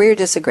far? Agree or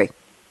disagree?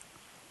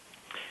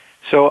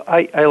 So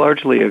I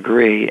largely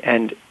agree.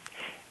 And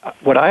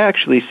what I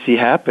actually see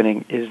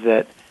happening is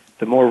that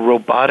the more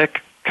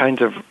robotic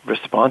kinds of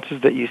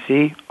responses that you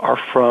see are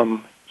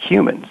from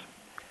humans.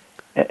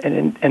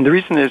 And the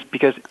reason is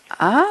because it's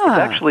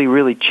actually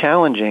really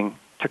challenging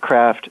to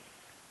craft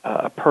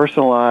a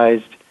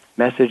personalized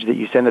message that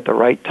you send at the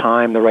right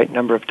time, the right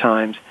number of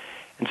times.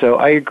 And so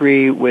I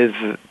agree with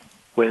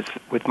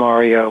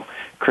Mario,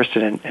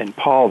 Kristen, and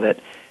Paul that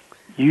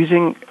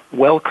using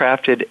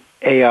well-crafted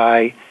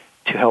AI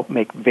to help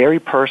make very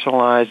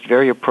personalized,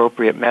 very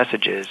appropriate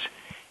messages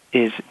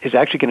is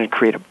actually going to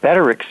create a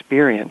better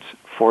experience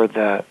for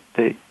the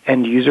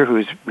end user who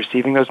is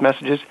receiving those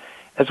messages,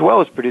 as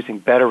well as producing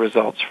better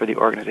results for the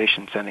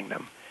organization sending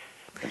them.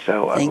 And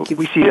so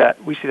we see that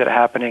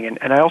happening.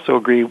 And I also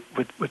agree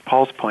with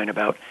Paul's point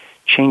about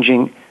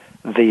changing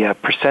the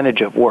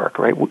percentage of work,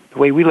 right? The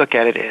way we look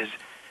at it is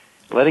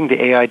letting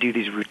the AI do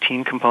these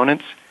routine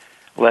components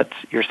lets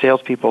your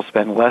salespeople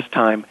spend less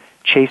time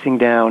chasing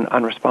down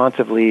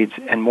unresponsive leads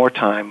and more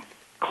time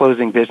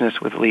closing business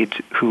with leads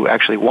who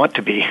actually want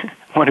to be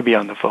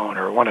on the phone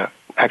or want to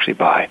actually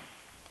buy.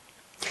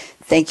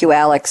 Thank you,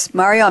 Alex.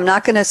 Mario, I'm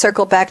not going to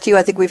circle back to you.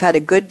 I think we've had a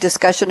good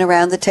discussion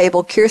around the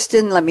table.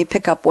 Kirsten, let me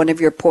pick up one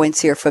of your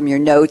points here from your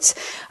notes.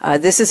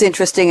 This is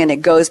interesting, and it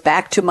goes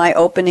back to my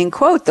opening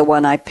quote, the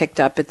one I picked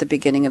up at the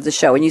beginning of the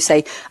show. And you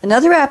say,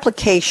 another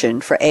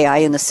application for AI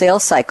in the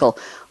sales cycle,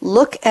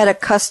 look at a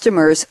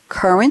customer's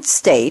current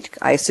state,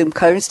 I assume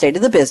current state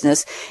of the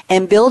business,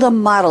 and build a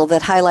model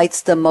that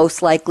highlights the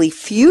most likely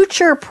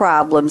future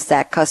problems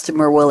that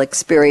customer will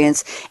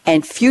experience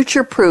and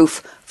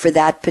future-proof for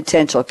that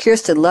potential.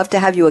 Kirsten, love to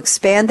have you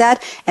expand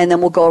that, and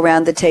then we'll go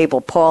around the table.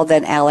 Paul,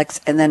 then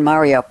Alex, and then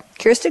Mario.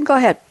 Kirsten, go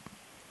ahead.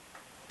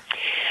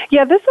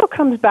 Yeah, this all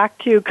comes back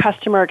to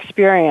customer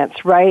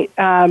experience, right?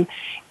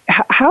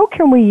 How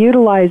can we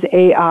utilize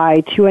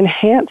AI to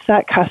enhance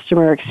that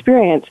customer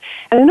experience?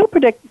 And I know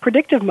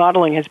predictive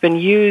modeling has been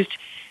used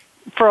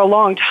for a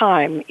long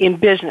time in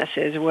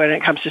businesses when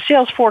it comes to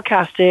sales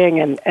forecasting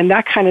and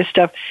that kind of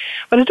stuff.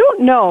 But I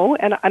don't know,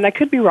 and I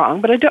could be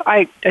wrong, but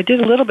I did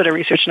a little bit of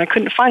research and I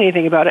couldn't find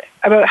anything about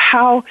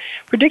how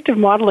predictive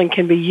modeling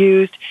can be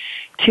used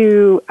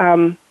to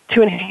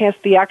enhance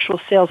the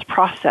actual sales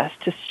process,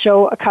 to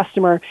show a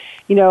customer,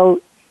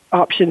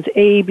 options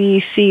A,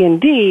 B, C,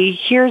 and D.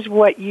 Here's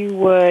what you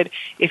would,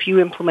 if you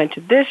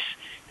implemented this,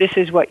 this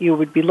is what you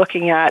would be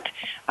looking at.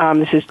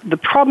 This is the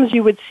problems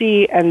you would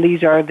see, and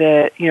these are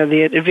the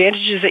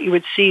advantages that you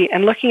would see,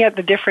 and looking at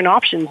the different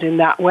options in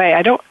that way.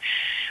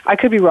 I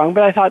could be wrong,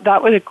 but I thought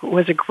that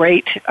was a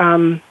great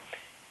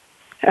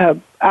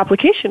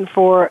application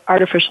for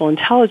artificial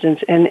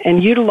intelligence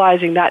and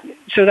utilizing that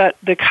so that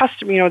the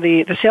customer,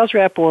 the sales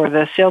rep or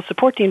the sales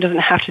support team doesn't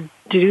have to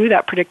do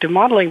that predictive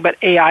modeling, but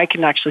AI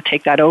can actually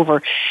take that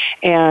over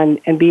and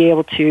be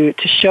able to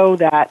show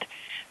that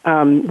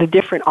the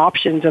different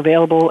options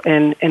available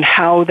and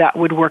how that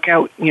would work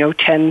out,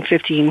 10,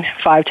 15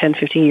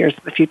 years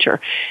in the future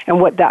and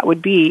what that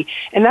would be.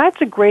 And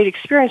that's a great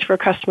experience for a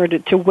customer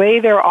to weigh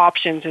their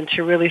options and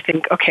to really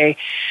think, okay,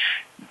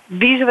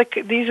 these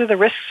are the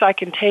risks I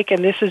can take,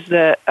 and this is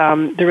the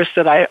risk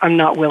that I'm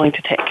not willing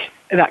to take,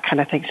 that kind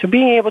of thing. So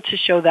being able to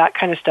show that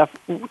kind of stuff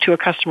to a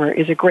customer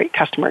is a great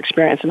customer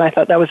experience, and I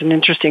thought that was an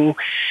interesting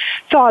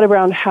thought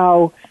around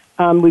how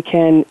we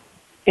can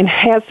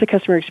enhance the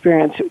customer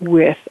experience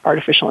with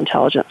artificial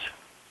intelligence.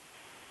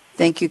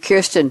 Thank you,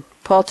 Kirsten.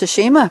 Paul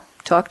Tashima,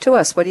 talk to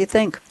us. What do you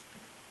think?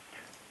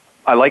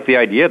 I like the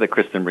idea that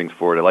Kristen brings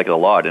forward. I like it a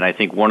lot. And I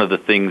think one of the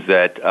things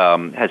that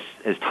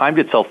has timed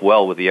itself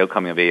well with the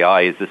outcome of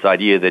AI is this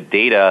idea that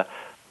data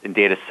and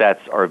data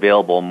sets are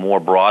available more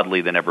broadly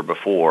than ever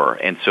before.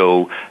 And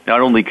so not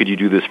only could you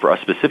do this for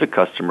a specific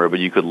customer, but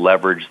you could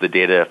leverage the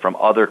data from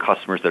other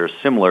customers that are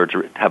similar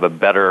to have a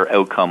better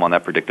outcome on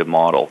that predictive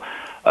model.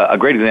 A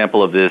great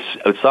example of this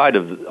outside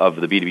of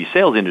the B2B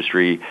sales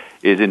industry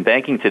is in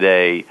banking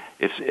today.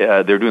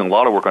 They're doing a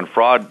lot of work on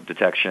fraud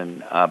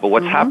detection, but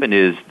what's happened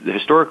is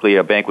historically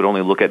a bank would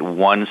only look at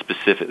one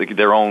specific,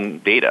 their own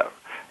data.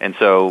 And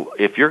so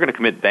if you're going to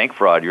commit bank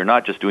fraud, you're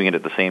not just doing it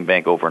at the same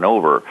bank over and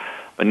over.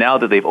 But now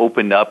that they've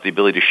opened up the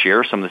ability to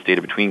share some of this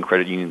data between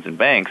credit unions and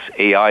banks,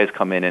 AI has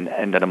come in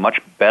and done a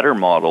much better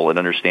model at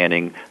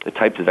understanding the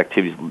types of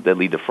activities that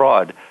lead to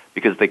fraud,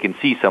 because they can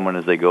see someone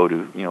as they go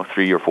to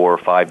 3 or 4 or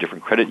 5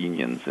 different credit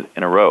unions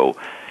in a row.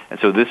 And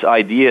so this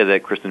idea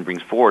that Kristen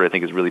brings forward, I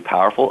think, is really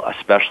powerful,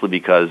 especially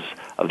because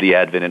of the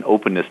advent and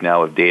openness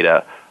now of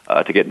data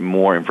to get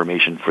more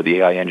information for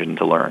the AI engine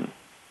to learn.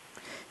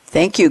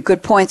 Thank you.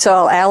 Good points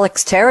all.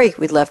 Alex, Terry,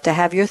 we'd love to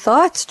have your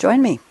thoughts.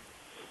 Join me.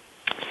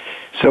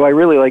 So I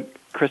really like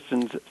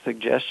Kristen's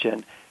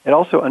suggestion. It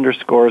also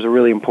underscores a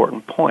really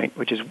important point,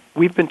 which is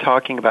we've been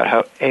talking about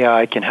how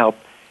AI can help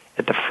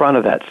at the front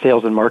of that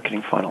sales and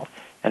marketing funnel.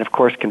 And of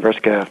course,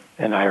 Converska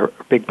and I are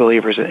big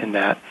believers in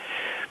that.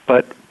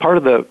 But part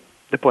of the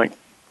point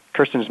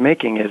Kirsten's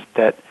making is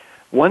that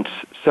once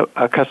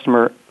a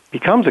customer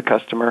becomes a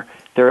customer,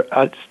 there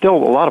are still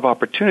a lot of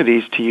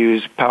opportunities to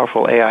use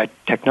powerful AI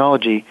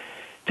technology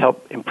to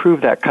help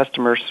improve that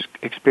customer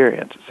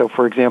experience. So,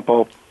 for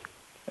example,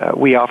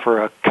 we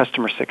offer a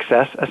customer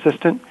success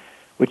assistant,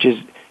 which is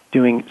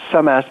doing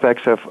some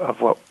aspects of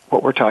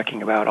what we're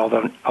talking about,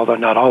 although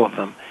not all of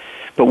them.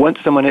 But once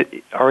someone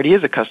already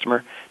is a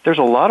customer, there's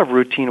a lot of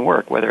routine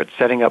work, whether it's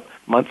setting up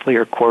monthly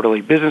or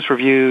quarterly business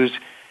reviews,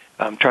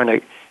 trying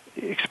to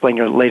explain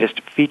your latest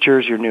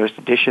features, your newest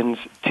additions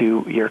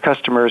to your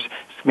customers,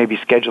 maybe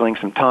scheduling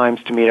some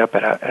times to meet up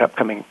at an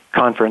upcoming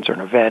conference or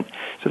an event.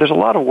 So there's a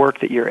lot of work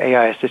that your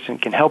AI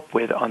assistant can help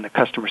with on the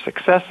customer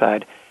success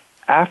side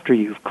after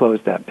you've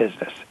closed that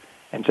business.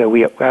 And so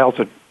I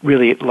also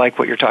really like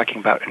what you're talking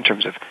about in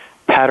terms of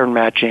pattern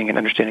matching and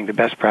understanding the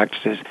best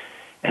practices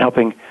and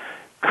helping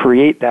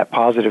create that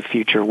positive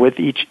future with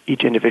each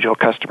individual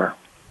customer.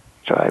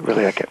 So I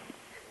really like it.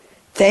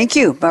 Thank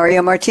you.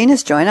 Mario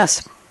Martinez, join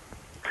us.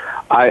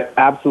 I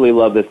absolutely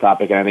love this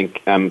topic, and I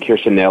think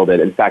Kirsten nailed it.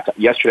 In fact,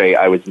 yesterday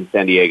I was in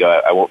San Diego.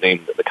 I won't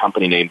name the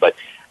company name, but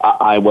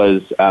I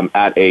was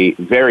at a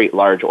very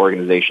large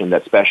organization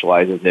that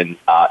specializes in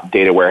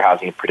data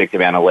warehousing and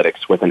predictive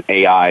analytics with an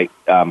AI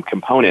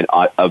component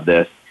of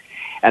this.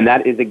 And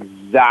that is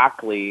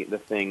exactly the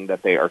thing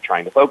that they are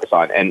trying to focus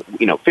on. And,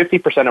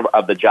 50%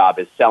 of the job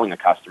is selling a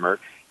customer.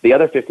 The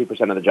other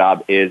 50% of the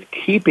job is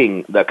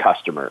keeping the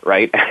customer,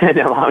 right? And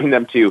allowing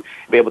them to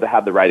be able to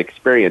have the right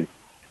experience.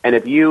 And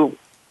if you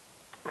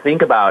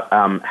think about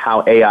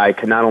how AI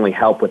can not only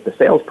help with the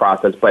sales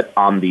process, but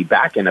on the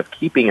back end of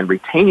keeping and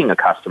retaining a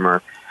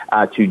customer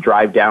to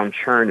drive down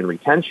churn and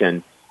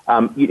retention,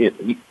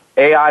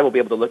 AI will be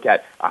able to look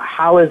at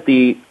how are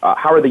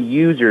the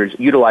users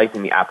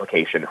utilizing the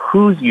application,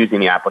 who's using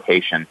the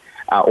application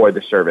or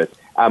the service,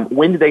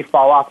 when did they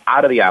fall off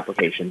out of the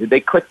application, did they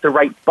click the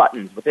right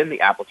buttons within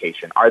the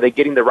application, are they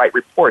getting the right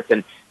reports,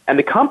 and And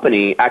the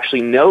company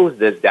actually knows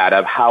this data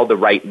of how the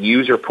right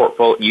user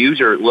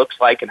looks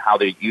like and how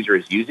the user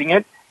is using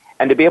it.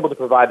 And to be able to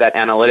provide that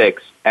analytics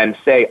and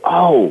say,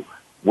 oh,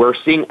 we're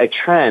seeing a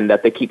trend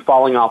that they keep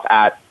falling off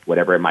at,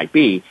 whatever it might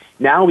be.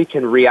 Now we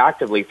can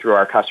reactively, through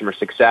our customer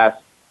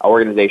success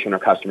organization or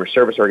customer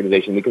service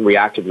organization, we can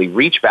reactively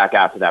reach back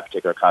out to that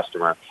particular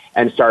customer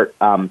and start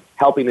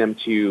helping them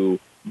to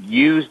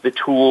use the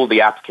tool,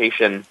 the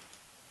application,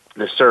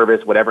 the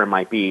service, whatever it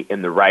might be,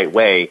 in the right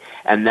way.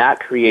 And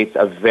that creates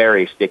a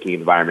very sticky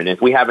environment.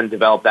 If we haven't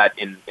developed that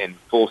in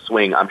full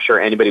swing, I'm sure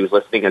anybody who's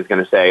listening is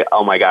going to say,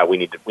 oh my God, we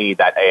need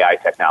that AI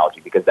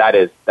technology, because that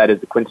is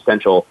the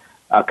quintessential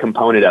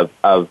component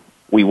of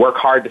we work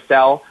hard to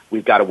sell,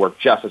 we've got to work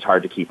just as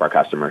hard to keep our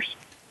customers.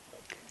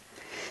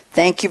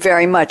 Thank you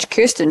very much,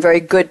 Kirsten.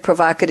 Very good,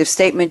 provocative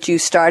statement you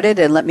started.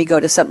 And let me go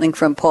to something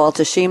from Paul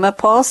Tashima.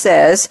 Paul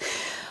says,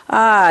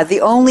 the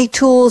only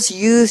tools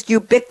used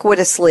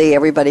ubiquitously,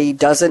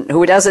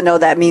 who doesn't know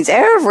that means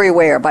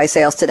everywhere by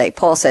sales today.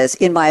 Paul says,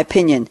 in my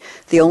opinion,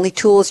 the only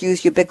tools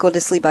used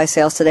ubiquitously by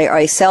sales today are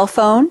a cell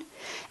phone,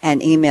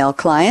 an email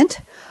client,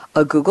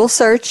 a Google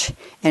search,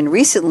 and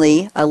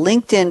recently a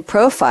LinkedIn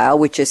profile,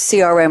 which is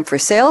CRM for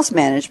sales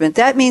management.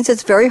 That means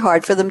it's very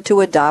hard for them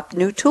to adopt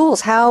new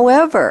tools.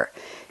 However,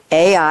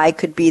 AI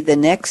could be the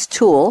next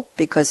tool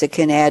because it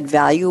can add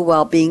value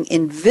while being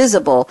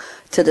invisible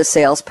to the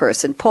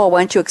salesperson. Paul,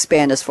 why don't you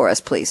expand this for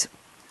us, please?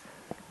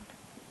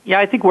 Yeah,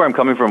 I think where I'm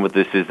coming from with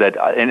this is that,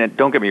 and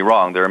don't get me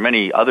wrong, there are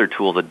many other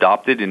tools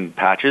adopted in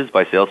patches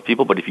by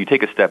salespeople, but if you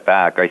take a step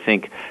back, I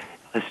think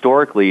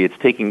historically it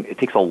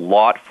takes a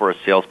lot for a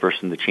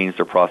salesperson to change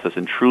their process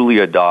and truly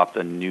adopt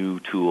a new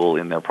tool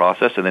in their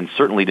process, and then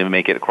certainly to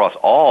make it across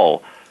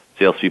all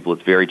salespeople,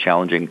 it's very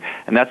challenging.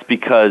 And that's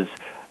because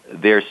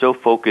they're so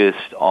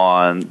focused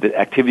on the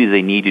activities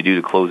they need to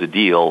do to close a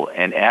deal,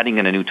 and adding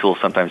in a new tool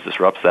sometimes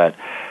disrupts that.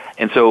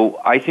 And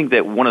so I think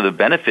that one of the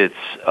benefits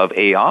of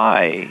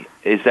AI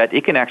is that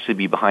it can actually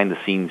be behind the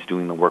scenes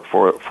doing the work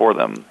for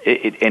them.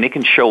 And it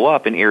can show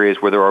up in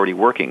areas where they're already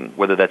working,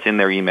 whether that's in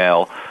their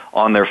email,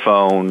 on their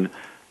phone,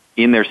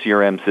 in their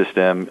CRM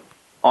system,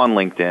 on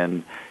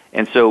LinkedIn.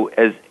 And so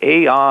as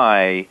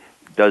AI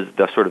does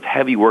the sort of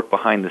heavy work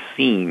behind the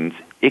scenes,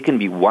 it can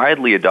be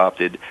widely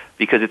adopted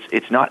because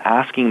it's not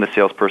asking the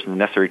salesperson to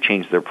necessarily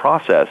change their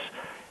process.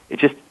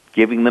 It's just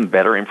giving them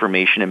better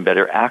information and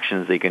better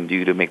actions they can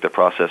do to make the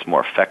process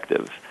more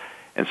effective.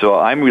 And so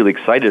I'm really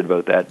excited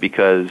about that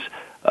because,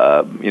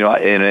 in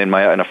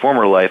a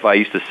former life, I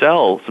used to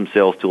sell some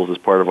sales tools as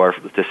part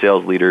of to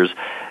sales leaders,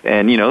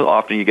 and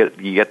often you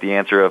get the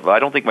answer of, I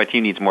don't think my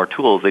team needs more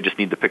tools; they just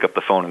need to pick up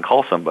the phone and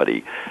call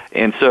somebody.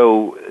 And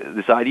so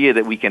this idea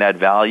that we can add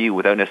value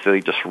without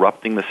necessarily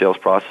disrupting the sales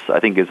process,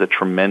 I think, is a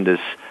tremendous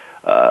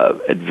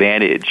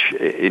advantage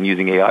in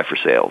using AI for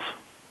sales.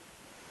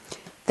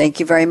 Thank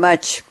you very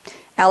much.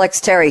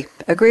 Alex Terry,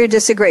 agree or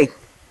disagree?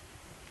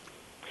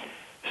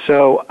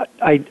 So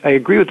I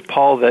agree with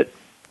Paul that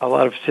a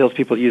lot of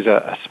salespeople use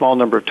a small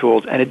number of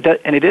tools, and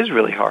it is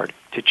really hard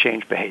to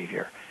change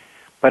behavior.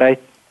 But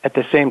at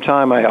the same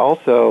time, I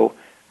also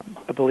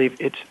believe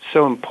it's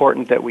so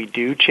important that we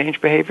do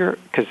change behavior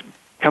because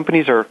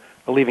companies are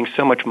leaving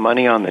so much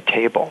money on the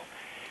table.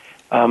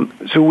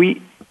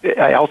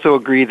 I also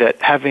agree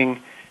that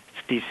having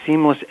these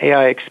seamless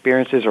AI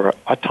experiences or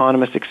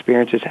autonomous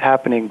experiences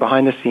happening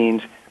behind the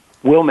scenes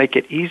will make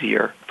it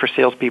easier for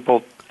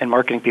salespeople and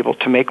marketing people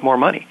to make more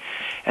money.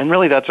 And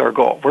really that's our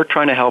goal. We're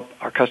trying to help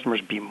our customers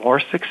be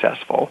more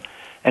successful,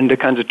 and the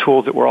kinds of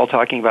tools that we're all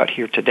talking about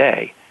here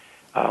today,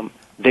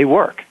 they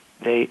work.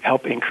 They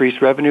help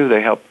increase revenue.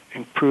 They help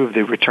improve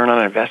the return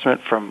on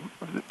investment from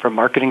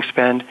marketing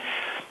spend.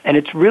 And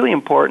it's really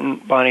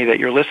important, Bonnie, that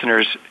your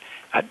listeners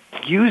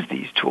use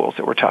these tools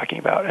that we're talking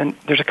about. And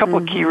there's a couple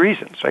of key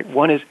reasons. Right?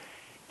 One is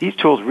these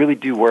tools really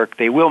do work.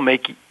 They will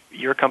make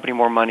your company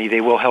more money.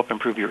 They will help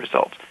improve your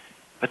results.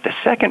 But the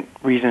second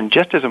reason,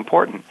 just as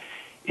important,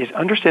 is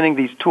understanding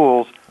these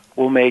tools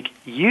will make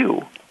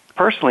you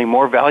personally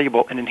more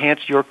valuable and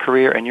enhance your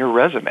career and your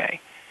resume.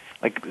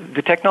 Like,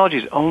 the technology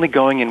is only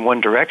going in one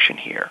direction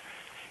here.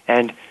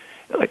 And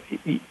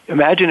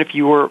imagine if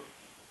you were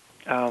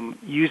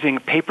using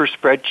paper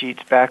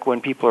spreadsheets back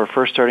when people are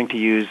first starting to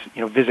use,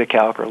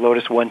 VisiCalc or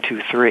Lotus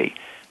 1-2-3.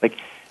 Like,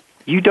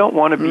 you don't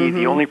want to be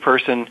the only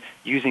person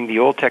using the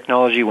old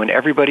technology when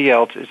everybody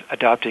else is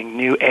adopting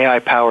new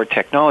AI-powered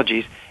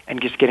technologies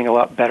and just getting a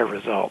lot better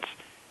results.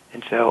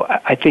 And so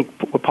I think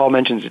what Paul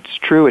mentions, it's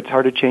true, it's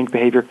hard to change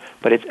behavior,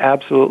 but it's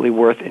absolutely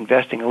worth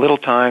investing a little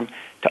time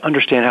to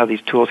understand how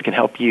these tools can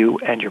help you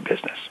and your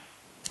business.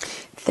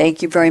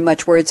 Thank you very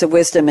much. Words of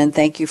wisdom, and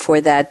thank you for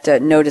that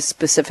notice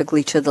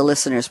specifically to the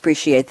listeners.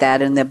 Appreciate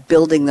that, and the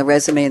building the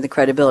resume and the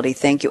credibility.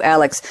 Thank you,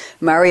 Alex.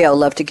 Mario,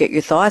 love to get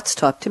your thoughts.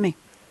 Talk to me.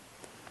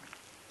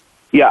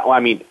 Yeah, well, I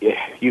mean,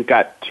 you've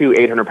got two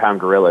 800-pound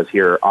gorillas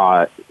here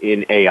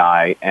in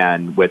AI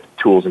and with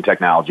tools and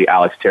technology,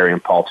 Alex Terry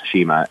and Paul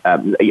Tashima.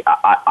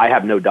 I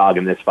have no dog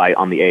in this fight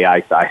on the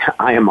AI side.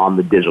 I am on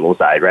the digital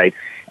side, right?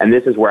 And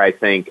this is where I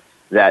think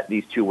that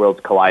these two worlds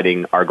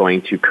colliding are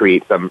going to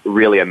create some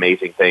really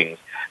amazing things.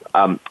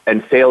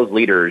 and sales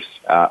leaders,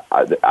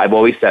 I've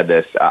always said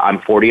this,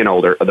 I'm 40 and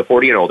older, the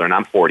 40 and older, and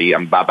I'm 40.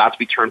 I'm about to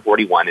be turned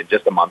 41 in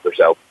just a month or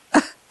so.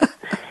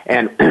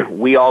 And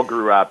we all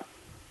grew up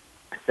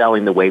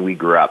selling the way we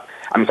grew up.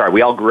 I'm sorry,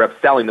 we all grew up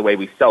selling the way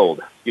we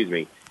sold, excuse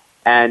me.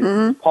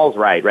 And Paul's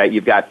right?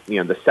 You've got,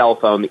 the cell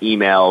phone, the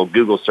email,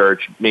 Google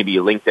search, maybe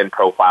a LinkedIn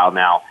profile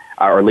now,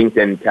 or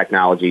LinkedIn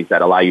technologies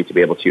that allow you to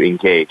be able to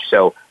engage.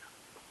 So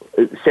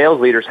sales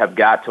leaders have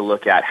got to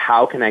look at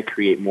how can I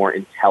create more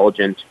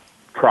intelligent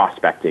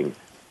prospecting,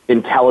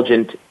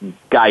 intelligent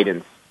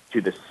guidance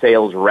to the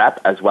sales rep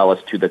as well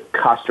as to the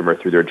customer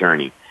through their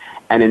journey,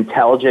 and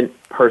intelligent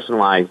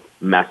personalized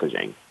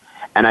messaging,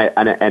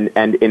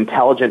 and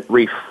intelligent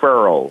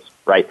referrals,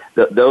 right?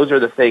 Those are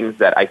the things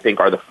that I think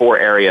are the four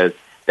areas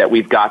that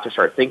we've got to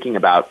start thinking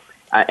about.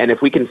 And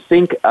if we can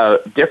think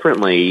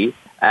differently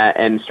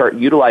and start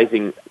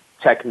utilizing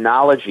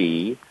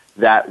technology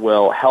that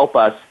will help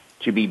us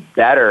to be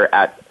better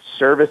at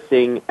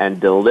servicing and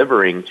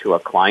delivering to a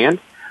client,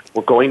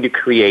 we're going to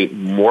create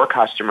more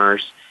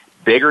customers,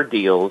 bigger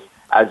deals,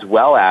 as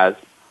well as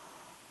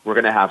we're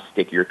going to have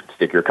stickier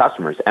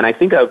customers. And I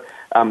think of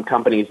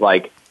companies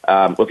like,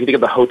 if you think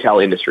of the hotel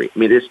industry, I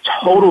mean, there's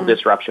total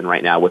disruption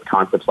right now with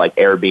concepts like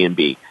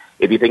Airbnb.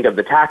 If you think of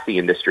the taxi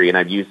industry, and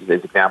I've used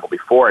this example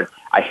before, and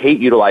I hate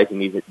utilizing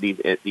these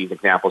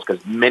examples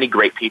because many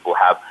great people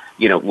have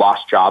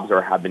lost jobs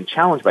or have been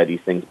challenged by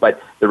these things.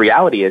 But the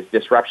reality is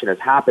disruption has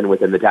happened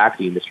within the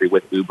taxi industry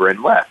with Uber and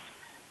Lyft.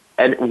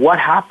 And what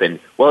happened?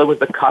 Well, it was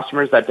the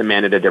customers that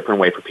demanded a different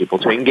way for people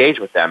to engage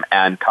with them.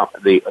 And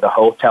the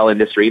hotel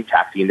industry and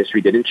taxi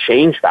industry didn't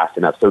change fast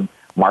enough. So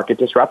market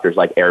disruptors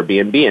like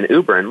Airbnb and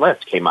Uber and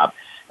Lyft came up.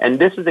 And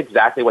this is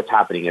exactly what's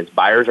happening is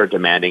buyers are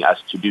demanding us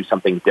to do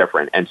something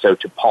different. And so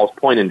to Paul's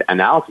point and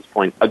analysis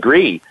point,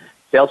 agree,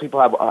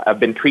 salespeople have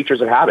been creatures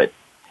of habit.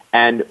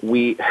 And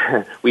we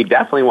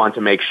definitely want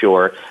to make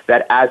sure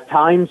that as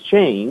times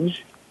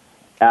change,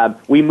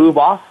 we move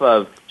off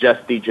of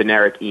just the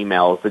generic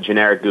emails, the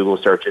generic Google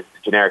searches,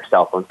 the generic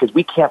cell phones, because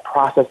we can't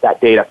process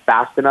that data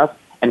fast enough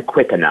and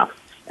quick enough.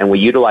 And we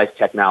utilize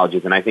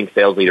technologies, and I think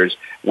sales leaders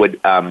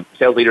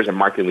and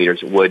marketing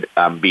leaders would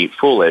be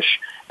foolish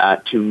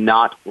to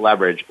not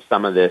leverage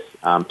some of this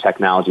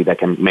technology that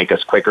can make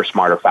us quicker,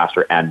 smarter,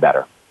 faster, and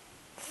better.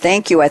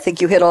 Thank you. I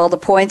think you hit all the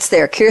points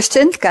there.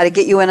 Kirsten, got to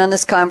get you in on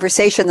this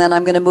conversation. Then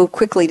I'm going to move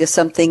quickly to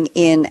something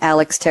in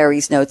Alex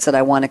Terry's notes that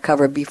I want to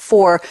cover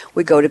before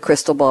we go to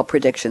crystal ball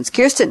predictions.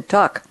 Kirsten,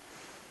 talk.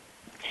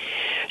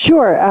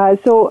 Sure.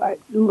 So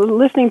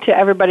listening to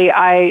everybody,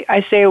 I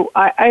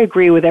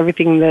agree with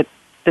everything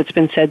that's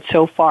been said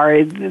so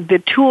far.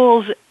 The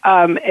tools,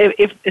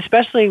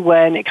 especially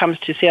when it comes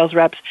to sales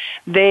reps,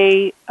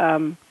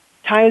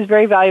 time is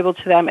very valuable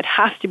to them. It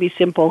has to be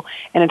simple,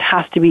 and it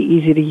has to be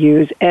easy to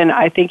use. And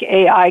I think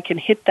AI can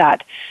hit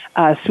that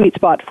sweet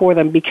spot for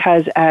them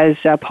because, as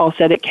Paul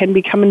said, it can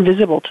become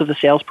invisible to the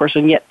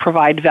salesperson, yet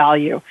provide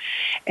value.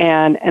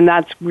 And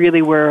that's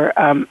really where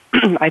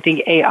I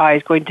think AI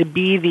is going to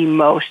be the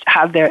most,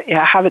 have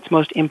its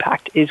most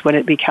impact, is when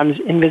it becomes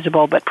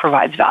invisible but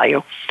provides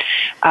value.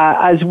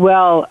 As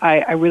well,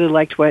 I really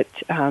liked what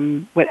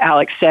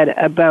Alex said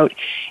about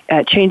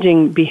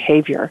changing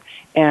behavior.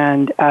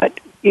 And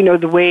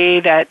the way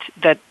that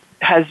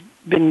has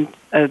been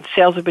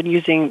sales have been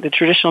using, the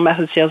traditional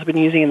methods sales have been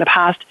using in the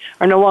past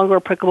are no longer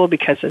applicable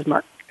because, as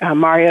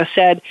Mario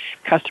said,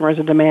 customers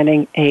are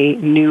demanding a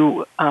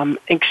new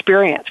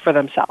experience for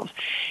themselves.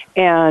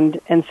 And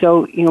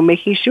so,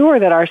 making sure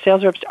that our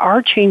sales reps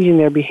are changing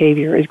their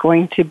behavior is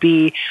going to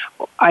be,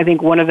 I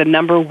think, one of the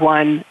number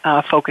one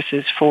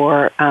focuses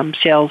for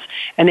sales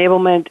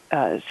enablement,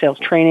 sales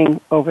training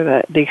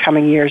over the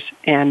coming years,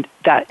 and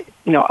that,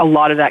 a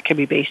lot of that can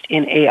be based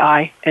in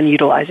AI and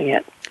utilizing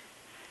it.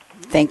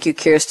 Thank you,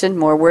 Kirsten.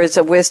 More words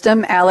of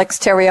wisdom. Alex,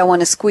 Terry, I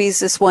want to squeeze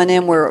this one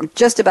in. We're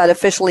just about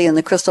officially in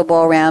the crystal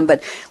ball round,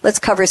 but let's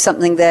cover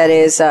something that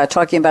is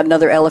talking about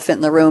another elephant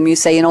in the room. You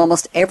say in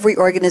almost every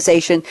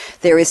organization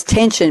there is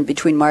tension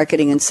between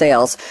marketing and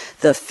sales.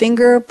 The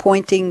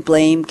finger-pointing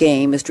blame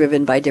game is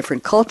driven by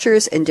different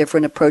cultures and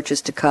different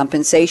approaches to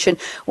compensation.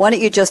 Why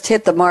don't you just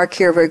hit the mark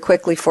here very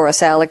quickly for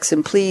us, Alex,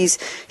 and please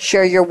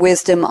share your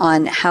wisdom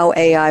on how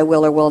AI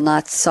will or will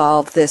not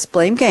solve this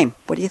blame game.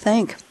 What do you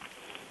think?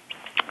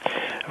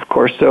 Of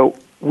course. So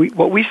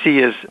what we see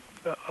is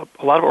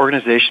a lot of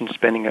organizations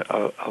spending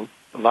a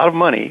lot of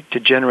money to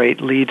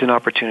generate leads and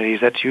opportunities.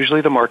 That's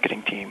usually the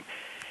marketing team.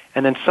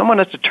 And then someone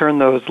has to turn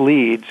those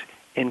leads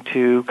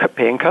into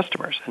paying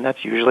customers, and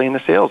that's usually in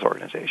the sales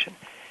organization.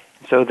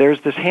 So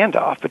there's this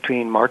handoff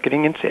between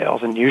marketing and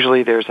sales, and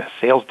usually there's a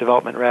sales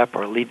development rep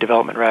or a lead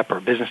development rep or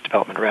a business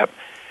development rep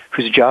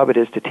whose job it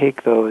is to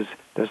take those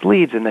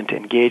leads and then to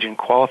engage and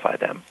qualify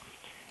them.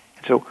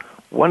 And so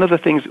one of the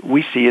things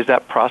we see is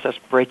that process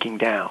breaking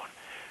down,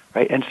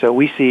 right? And so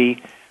we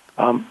see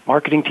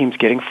marketing teams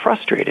getting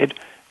frustrated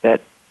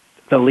that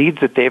the leads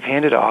that they've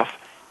handed off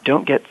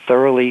don't get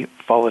thoroughly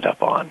followed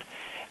up on.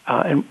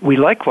 And we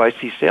likewise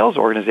see sales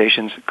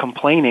organizations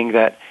complaining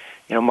that,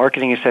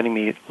 marketing is sending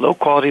me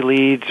low-quality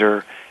leads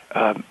or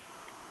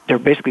they're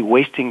basically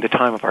wasting the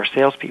time of our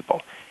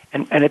salespeople.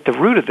 And at the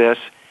root of this,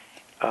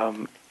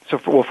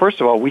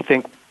 first of all, we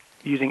think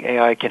using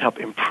AI can help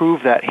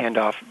improve that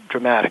handoff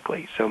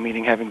dramatically. So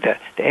meaning having the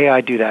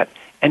AI do that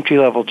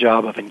entry-level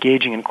job of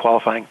engaging and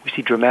qualifying, we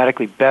see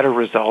dramatically better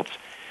results.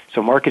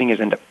 So marketing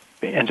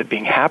ends up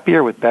being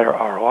happier with better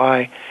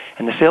ROI,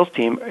 and the sales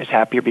team is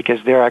happier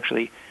because they're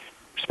actually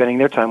spending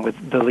their time with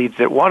the leads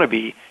that want to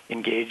be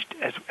engaged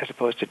as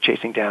opposed to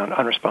chasing down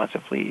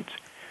unresponsive leads.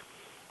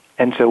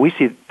 And so we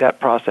see that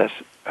process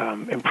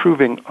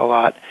improving a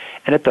lot.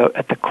 And at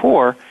the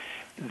core,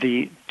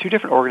 the two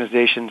different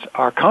organizations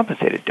are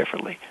compensated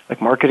differently. Like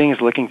marketing is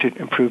looking to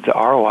improve the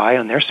ROI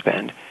on their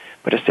spend,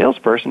 but a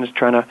salesperson is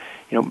trying to,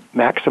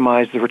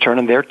 maximize the return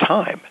on their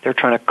time. They're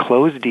trying to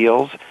close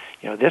deals.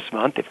 This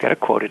month they've got a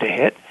quota to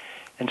hit.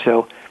 And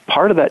so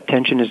part of that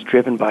tension is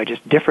driven by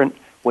just different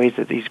ways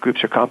that these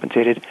groups are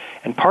compensated,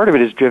 and part of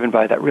it is driven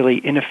by that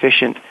really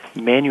inefficient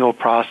manual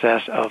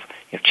process of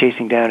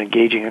chasing down,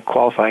 engaging, and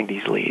qualifying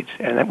these leads.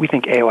 And that we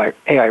think AI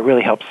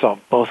really helps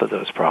solve both of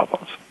those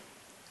problems.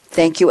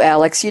 Thank you,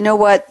 Alex. You know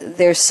what?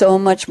 There's so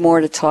much more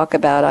to talk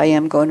about. I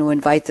am going to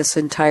invite this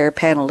entire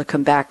panel to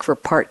come back for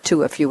part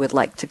 2 if you would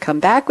like to come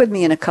back with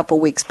me in a couple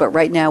weeks. But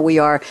right now we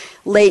are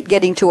late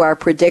getting to our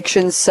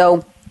predictions.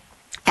 So,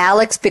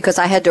 Alex, because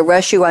I had to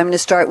rush you, I'm going to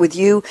start with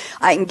you.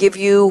 I can give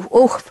you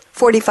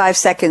 45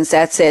 seconds.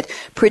 That's it.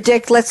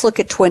 Predict. Let's look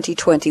at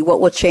 2020. What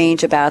will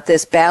change about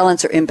this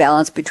balance or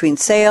imbalance between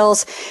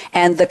sales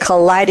and the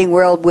colliding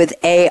world with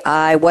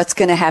AI? What's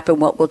going to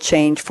happen? What will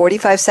change?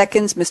 45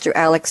 seconds. Mr.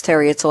 Alex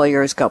Terry, it's all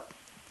yours. Go.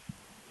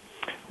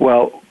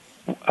 Well,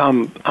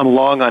 I'm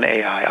long on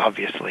AI,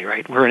 obviously,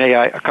 right? We're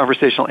a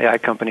conversational AI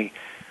company.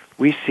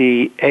 We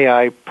see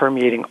AI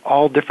permeating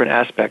all different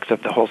aspects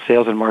of the whole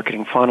sales and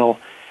marketing funnel,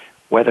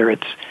 whether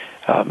it's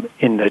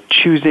in the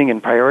choosing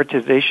and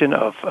prioritization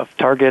of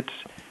targets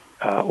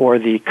or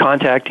the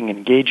contacting,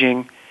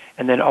 engaging,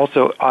 and then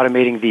also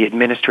automating the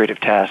administrative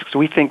tasks. So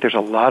we think there's a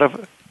lot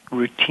of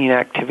routine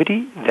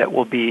activity that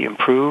will be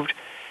improved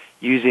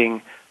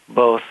using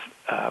both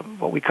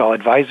what we call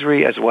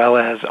advisory as well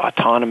as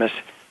autonomous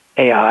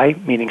AI,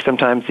 meaning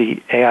sometimes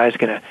the AI is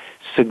going to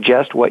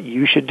suggest what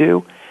you should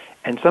do,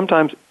 and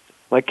sometimes,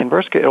 like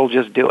Converska, it'll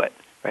just do it.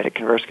 Right, at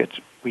Converska,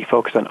 we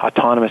focus on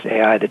autonomous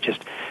AI that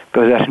just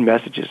goes out and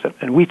messages them.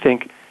 And we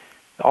think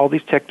all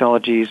these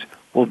technologies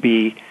will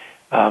be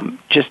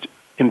just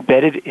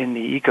embedded in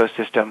the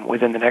ecosystem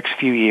within the next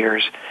few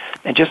years.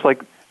 And just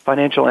like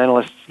financial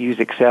analysts use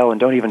Excel and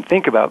don't even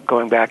think about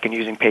going back and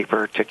using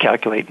paper to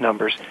calculate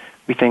numbers,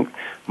 we think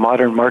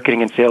modern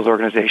marketing and sales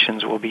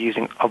organizations will be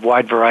using a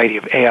wide variety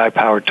of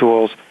AI-powered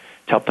tools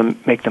to help them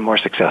make them more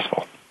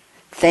successful.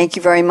 Thank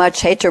you very much.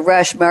 Hate to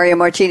rush. Mario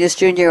Martinez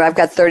Jr., I've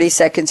got 30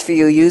 seconds for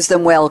you. Use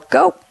them well.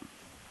 Go.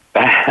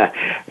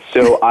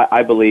 So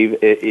I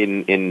believe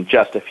in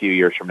just a few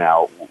years from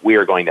now, we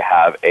are going to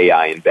have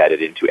AI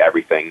embedded into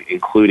everything,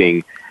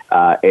 including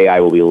AI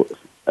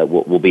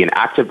will be an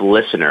active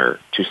listener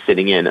to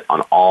sitting in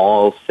on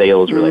all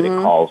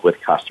sales-related calls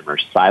with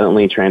customers,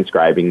 silently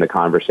transcribing the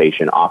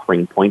conversation,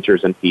 offering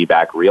pointers and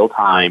feedback real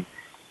time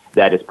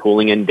that is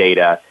pulling in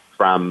data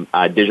from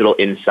digital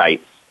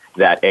insights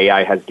that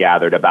AI has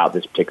gathered about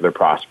this particular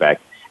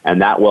prospect,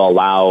 and that will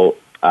allow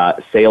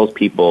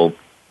salespeople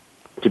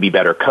to be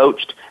better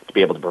coached, to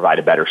be able to provide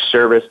a better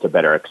service, to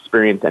better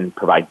experience, and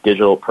provide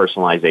digital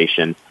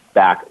personalization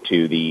back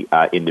to the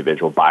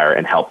individual buyer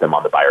and help them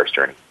on the buyer's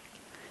journey.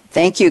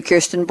 Thank you.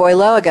 Kirsten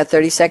Boileau, I got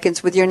 30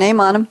 seconds with your name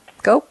on them.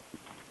 Go.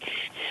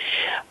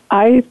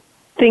 I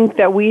think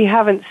that we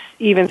haven't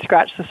even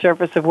scratched the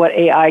surface of what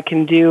AI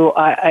can do.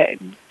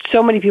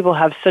 So many people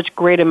have such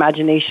great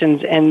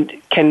imaginations and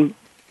can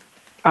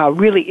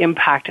really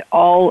impact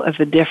all of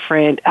the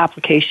different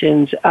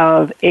applications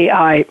of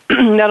AI,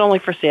 not only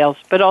for sales,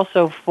 but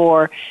also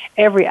for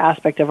every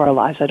aspect of our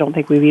lives. I don't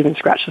think we've even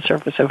scratched the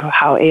surface of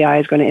how AI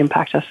is going to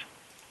impact us.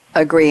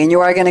 Agree. And you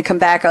are going to come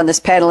back on this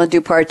panel and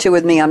do part 2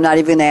 with me. I'm not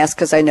even going to ask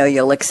because I know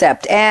you'll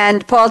accept.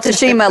 And Paul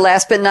Tashima,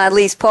 last but not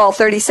least. Paul,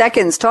 30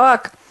 seconds.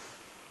 Talk.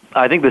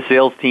 I think the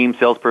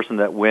salesperson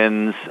that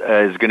wins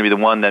is going to be the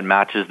one that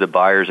matches the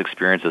buyer's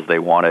experience as they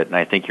want it. And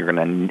I think you're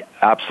going to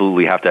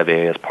absolutely have to have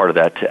AI as part of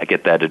that to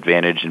get that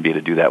advantage and be able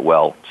to do that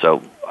well.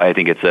 So I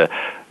think it's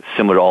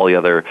similar to all the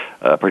other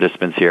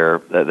participants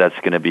here. That's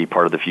going to be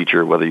part of the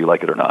future, whether you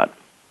like it or not.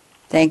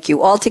 Thank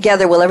you. All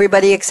together, will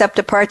everybody accept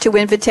a part 2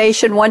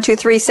 invitation? 1, 2,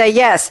 3, say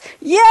yes.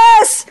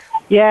 Yes!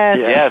 Yes.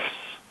 Yes.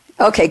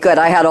 Okay, good.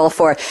 I had all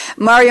 4.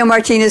 Mario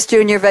Martinez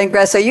Jr.,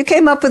 Vengresso, you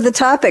came up with the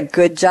topic.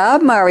 Good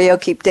job, Mario.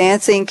 Keep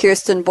dancing.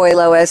 Kirsten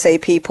Boileau,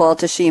 SAP, Paul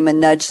Tashima,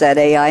 Nudge That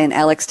AI, and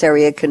Alex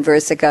Terry at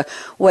Conversica.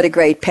 What a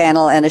great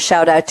panel. And a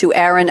shout out to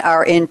Aaron,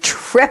 our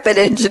intrepid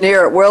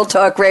engineer at World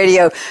Talk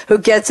Radio, who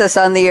gets us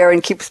on the air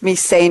and keeps me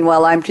sane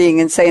while I'm being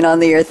insane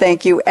on the air.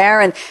 Thank you,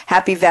 Aaron.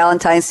 Happy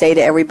Valentine's Day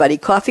to everybody.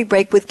 Coffee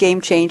Break with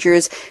Game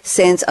Changers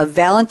sends a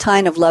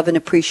Valentine of love and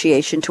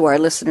appreciation to our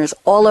listeners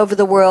all over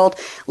the world.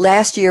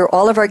 Last year,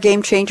 all of our Game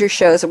Game Changer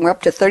shows, and we're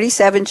up to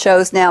 37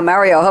 shows now.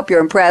 Mario, I hope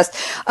you're impressed.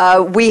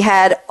 We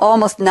had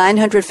almost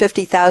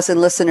 950,000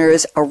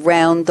 listeners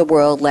around the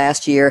world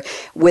last year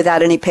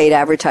without any paid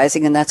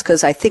advertising, and that's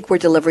because I think we're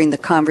delivering the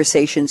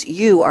conversations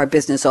you, our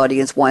business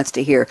audience, wants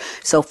to hear.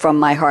 So from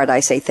my heart, I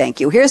say thank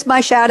you. Here's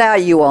my shout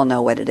out. You all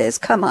know what it is.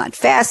 Come on,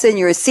 fasten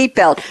your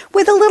seatbelt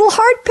with a little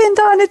heart pinned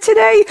on it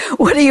today.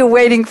 What are you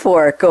waiting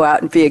for? Go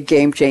out and be a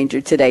game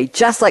changer today,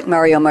 just like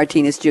Mario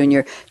Martinez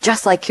Jr.,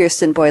 just like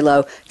Kirsten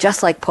Boileau,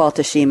 just like Paul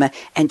Tashima,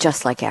 and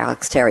just like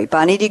Alex Terry.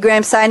 Bonnie D.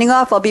 Graham signing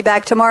off. I'll be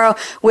back tomorrow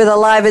with a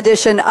live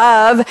edition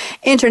of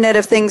Internet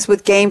of Things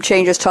with Game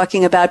Changers,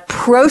 talking about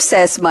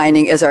process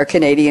mining, as our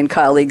Canadian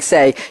colleagues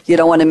say. You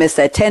don't want to miss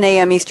that. 10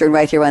 a.m. Eastern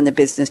right here on the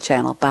Business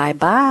Channel.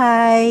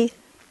 Bye-bye.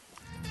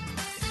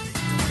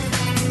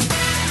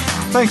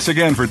 Thanks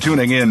again for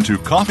tuning in to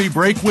Coffee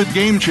Break with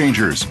Game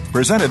Changers,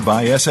 presented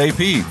by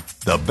SAP.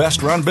 The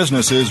best run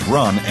businesses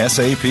run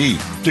SAP.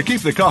 To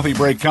keep the coffee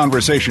break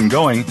conversation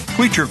going,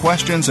 tweet your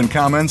questions and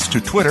comments to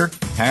Twitter,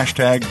 #SAP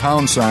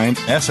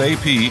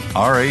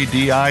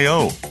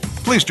RADIO.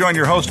 Please join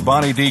your host,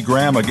 Bonnie D.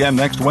 Graham, again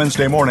next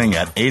Wednesday morning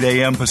at 8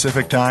 a.m.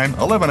 Pacific Time,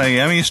 11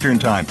 a.m. Eastern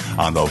Time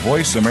on the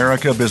Voice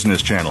America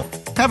Business Channel.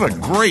 Have a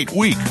great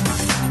week.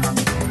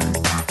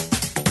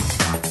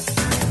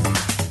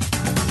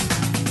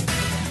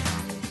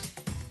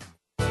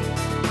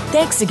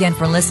 Thanks again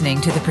for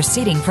listening to the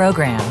preceding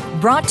program,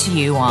 brought to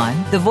you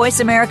on the Voice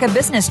America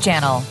Business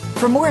Channel.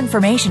 For more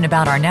information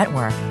about our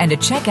network and to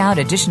check out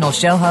additional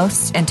show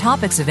hosts and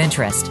topics of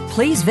interest,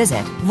 please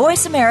visit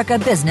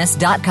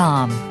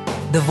voiceamericabusiness.com.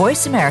 The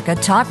Voice America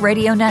Talk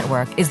Radio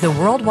Network is the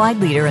worldwide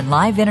leader in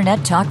live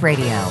Internet talk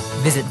radio.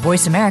 Visit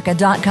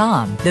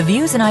voiceamerica.com. The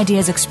views and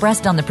ideas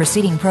expressed on the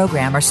preceding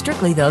program are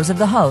strictly those of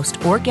the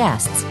host or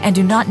guests and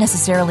do not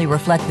necessarily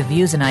reflect the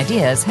views and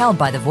ideas held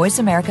by the Voice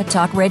America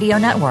Talk Radio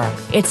Network,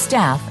 its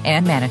staff,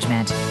 and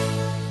management.